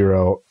Comedy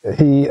Bureau.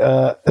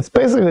 It's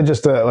basically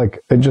just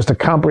a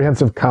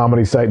comprehensive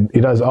comedy site. He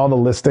does all the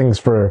listings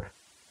for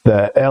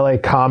the LA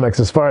comics,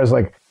 as far as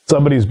like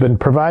somebody's been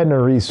providing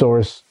a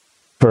resource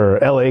for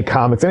LA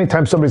comics.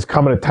 Anytime somebody's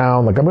coming to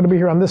town, like, I'm going to be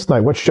here on this night,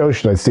 what show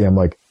should I see?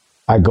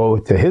 I go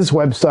to his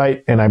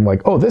website and I'm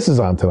like, oh, this is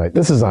on tonight.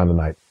 This is on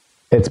tonight.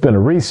 It's been a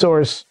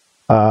resource.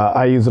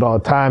 I use it all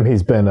the time.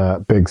 He's been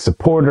a big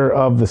supporter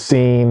of the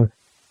scene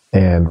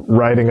and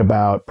writing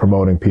about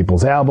promoting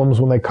people's albums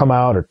when they come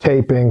out, or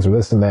tapings, or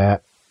this and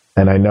that.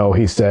 And I know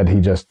he said he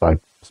just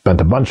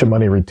spent a bunch of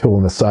money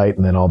retooling the site,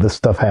 and then all this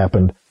stuff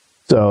happened.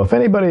 So if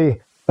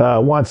anybody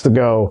wants to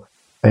go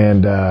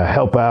and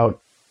help out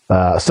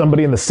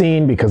somebody in the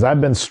scene, because I've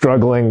been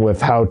struggling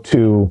with how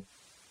to.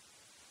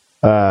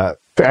 I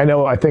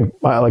think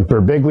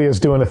Birbiglia is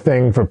doing a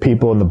thing for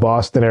people in the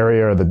Boston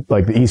area or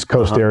the East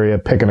Coast area,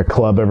 picking a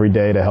club every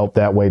day to help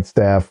that wait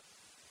staff.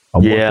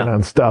 I'm working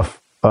on stuff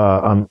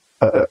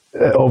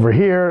over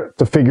here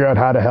to figure out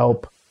how to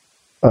help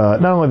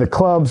not only the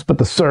clubs, but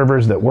the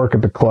servers that work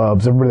at the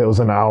clubs. Everybody that was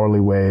an hourly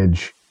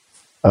wage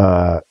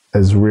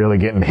is really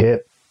getting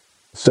hit.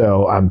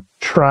 So I'm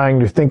trying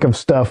to think of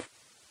stuff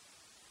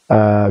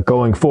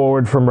going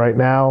forward from right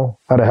now,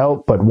 how to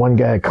help. But one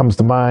guy that comes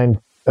to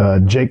mind,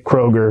 Jake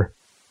Kroger,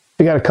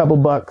 he got a couple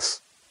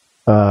bucks.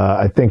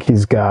 I think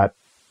he's got,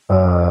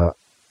 I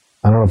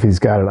don't know if he's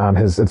got it on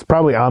it's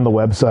probably on the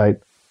website.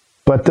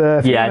 But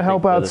if you want to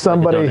help out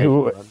somebody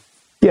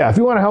if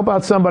you want to help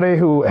out somebody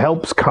who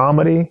helps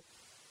comedy,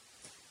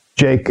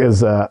 Jake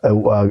is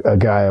a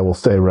guy I will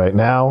say right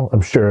now.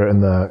 I'm sure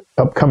in the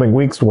upcoming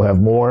weeks we'll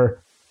have more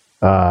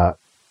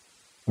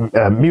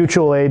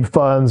mutual aid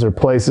funds or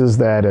places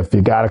that if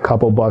you got a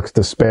couple bucks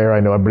to spare,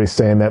 I know everybody's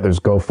saying that there's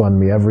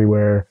GoFundMe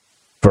everywhere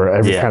for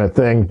every kind of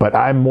thing, but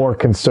I'm more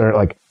concerned,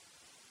 like,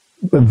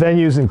 the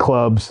venues and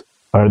clubs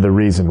are the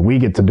reason we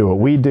get to do what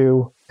we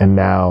do, and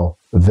now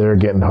they're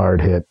getting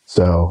hard hit.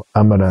 So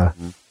I'm going to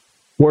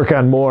work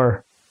on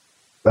more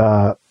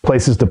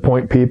places to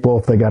point people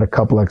if they got a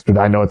couple extra.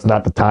 I know it's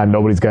not the time.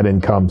 Nobody's got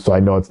income, so I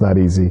know it's not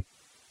easy.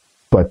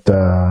 But,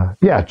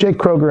 Jake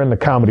Kroger in the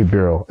Comedy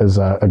Bureau is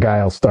a guy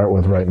I'll start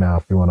with right now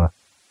if you want to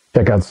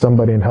check out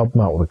somebody and help them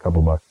out with a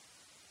couple bucks.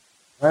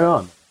 Right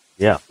on.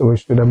 Yeah.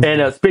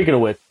 And speaking of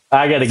which,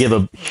 I got to give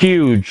a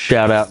huge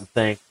shout out and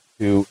thanks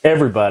to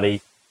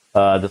everybody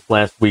this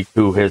last week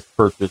who has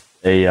purchased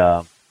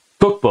a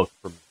cookbook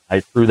from me. I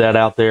threw that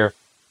out there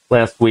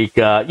last week.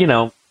 I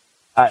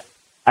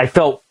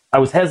felt I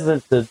was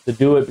hesitant to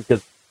do it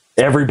because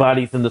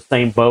everybody's in the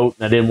same boat,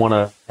 and I didn't want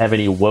to have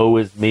any woe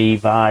is me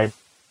vibe.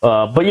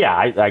 But yeah,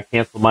 I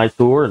canceled my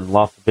tour and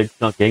lost a big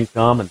chunk of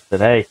income and said,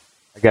 hey,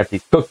 I got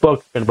these cookbooks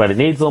if anybody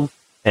needs them.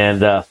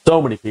 And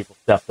so many people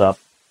stepped up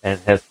and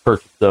has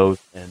purchased those,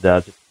 and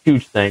just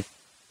huge thanks.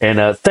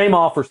 And same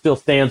offer still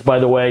stands, by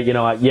the way.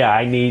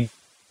 I need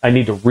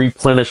to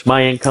replenish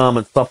my income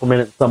and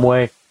supplement it in some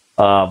way.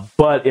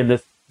 But in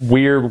this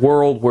weird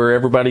world where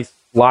everybody's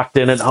locked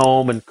in at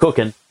home and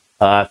cooking,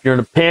 if you're in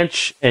a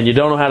pinch and you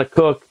don't know how to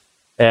cook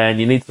and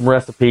you need some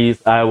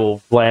recipes, I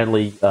will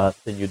gladly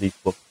send you these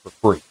books for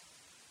free.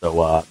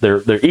 So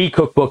they're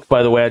e-cookbooks,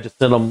 by the way. I just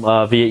sent them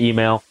via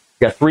email.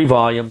 Got 3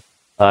 volumes.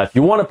 If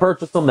you want to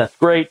purchase them, that's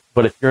great.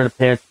 But if you're in a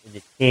pinch and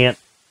you can't,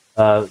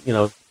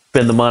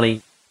 spend the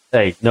money,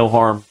 hey, no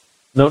harm,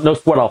 no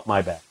sweat off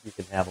my back. You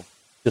can have them.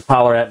 Just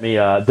holler at me,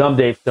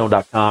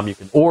 dumbdavestone.com. You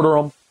can order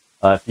them.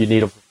 If you need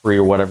them for free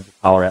or whatever, just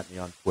holler at me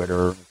on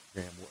Twitter or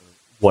Instagram or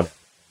whatever.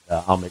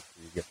 And, I'll make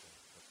sure you get them.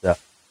 But,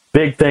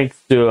 big thanks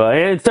to,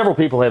 and several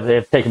people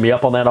have taken me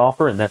up on that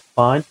offer, and that's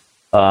fine.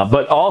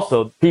 But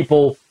also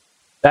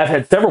I've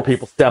had several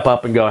people step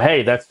up and go,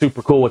 hey, that's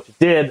super cool what you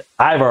did.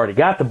 I've already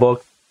got the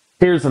books.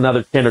 Here's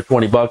another 10 or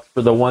 20 bucks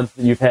for the ones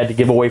that you've had to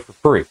give away for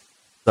free.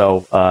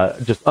 So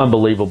just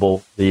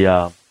unbelievable,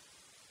 the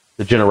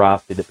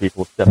generosity that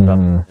people have stepped up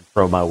and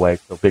throw my way.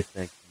 So big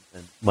thanks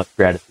and much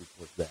gratitude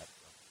towards that. So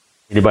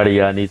anybody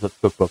needs those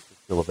cookbooks, are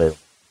still available.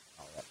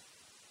 All right.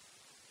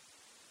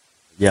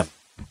 Yeah.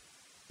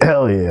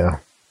 Hell yeah.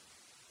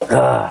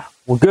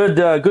 Well,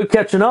 good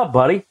catching up,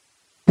 buddy.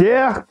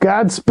 Yeah,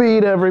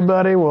 Godspeed,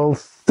 everybody. We'll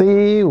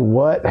see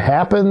what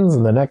happens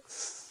in the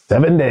next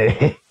 7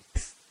 days.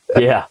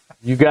 Yeah,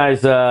 you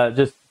guys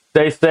just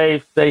stay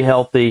safe, stay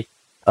healthy.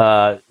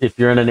 If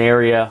you're in an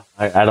area,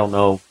 I don't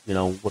know,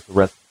 what the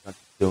rest of the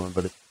country's doing,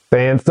 but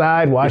stay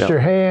inside, wash your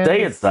hands.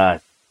 Stay inside.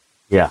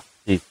 Yeah,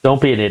 geez,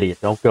 don't be an idiot.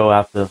 Don't go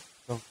out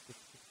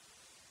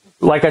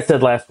like I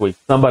said last week,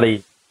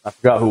 somebody, I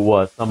forgot who it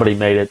was, somebody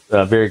made it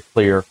very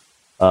clear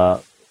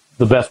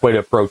the best way to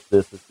approach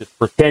this is just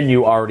pretend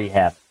you already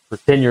have it.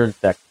 Pretend you're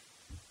infected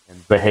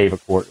and behave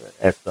accordingly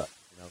as such.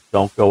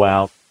 Don't go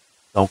out,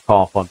 don't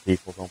cough on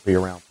people, don't be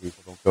around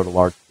people, don't go to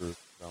large groups.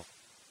 So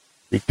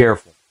be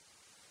careful.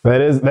 That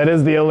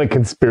is the only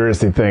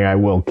conspiracy thing I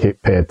will pay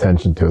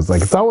attention to. It's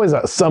like it's always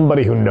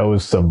somebody who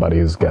knows somebody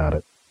who's got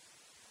it.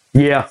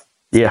 Yeah.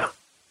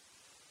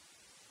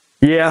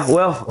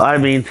 Well, I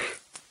mean,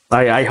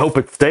 I hope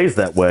it stays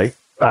that way.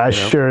 I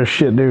sure as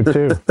shit do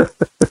too.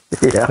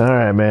 Yeah. All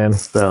right, man.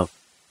 So,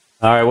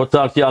 all right, we'll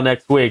talk to y'all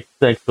next week.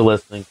 Thanks for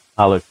listening.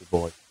 Holla at you,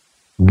 boys.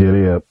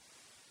 Giddy up.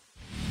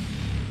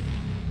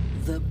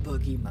 The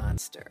Boogie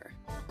Monster.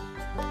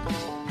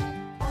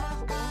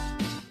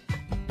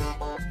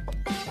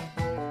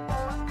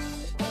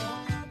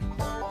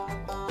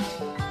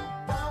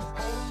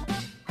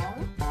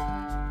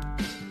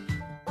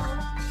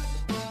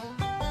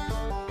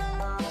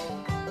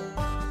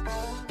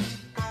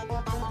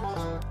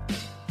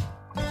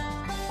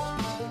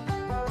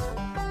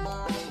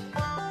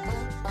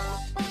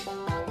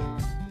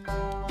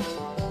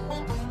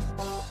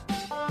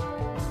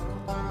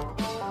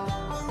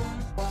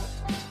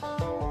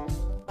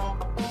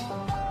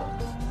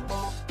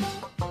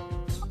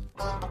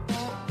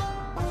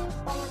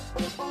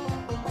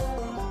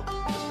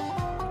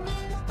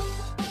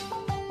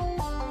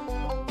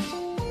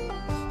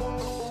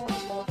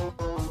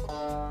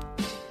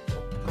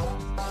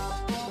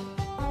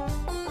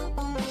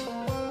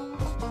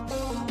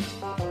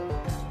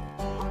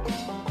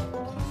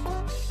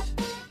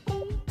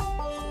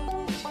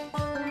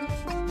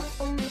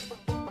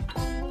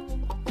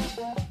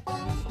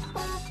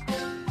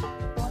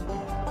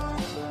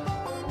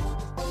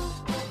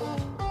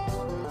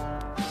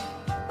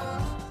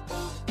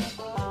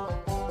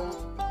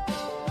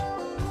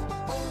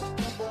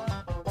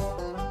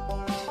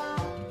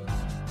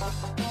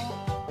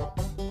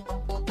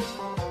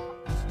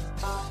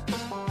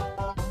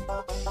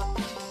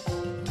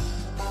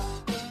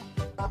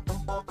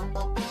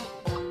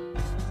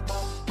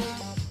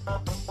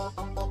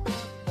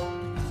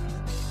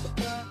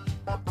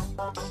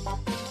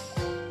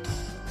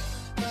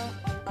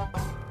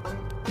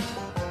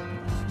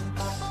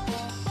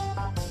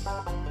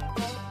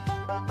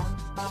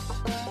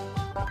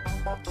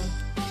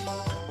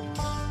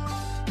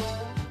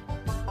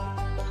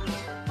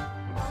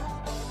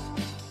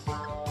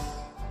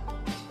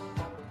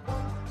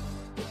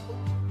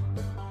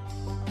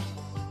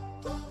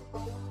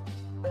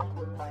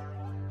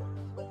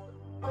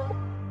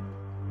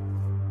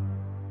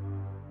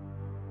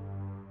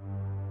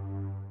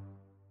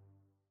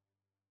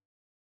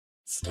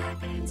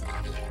 Starbane's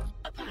Audio,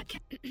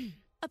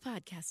 a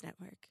podcast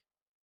network.